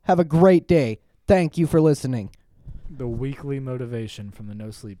all. Have a great day. Thank you for listening. The weekly motivation from the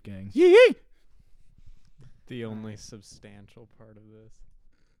No Sleep Gang. Yee! The only substantial part of this.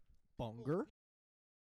 Bonger.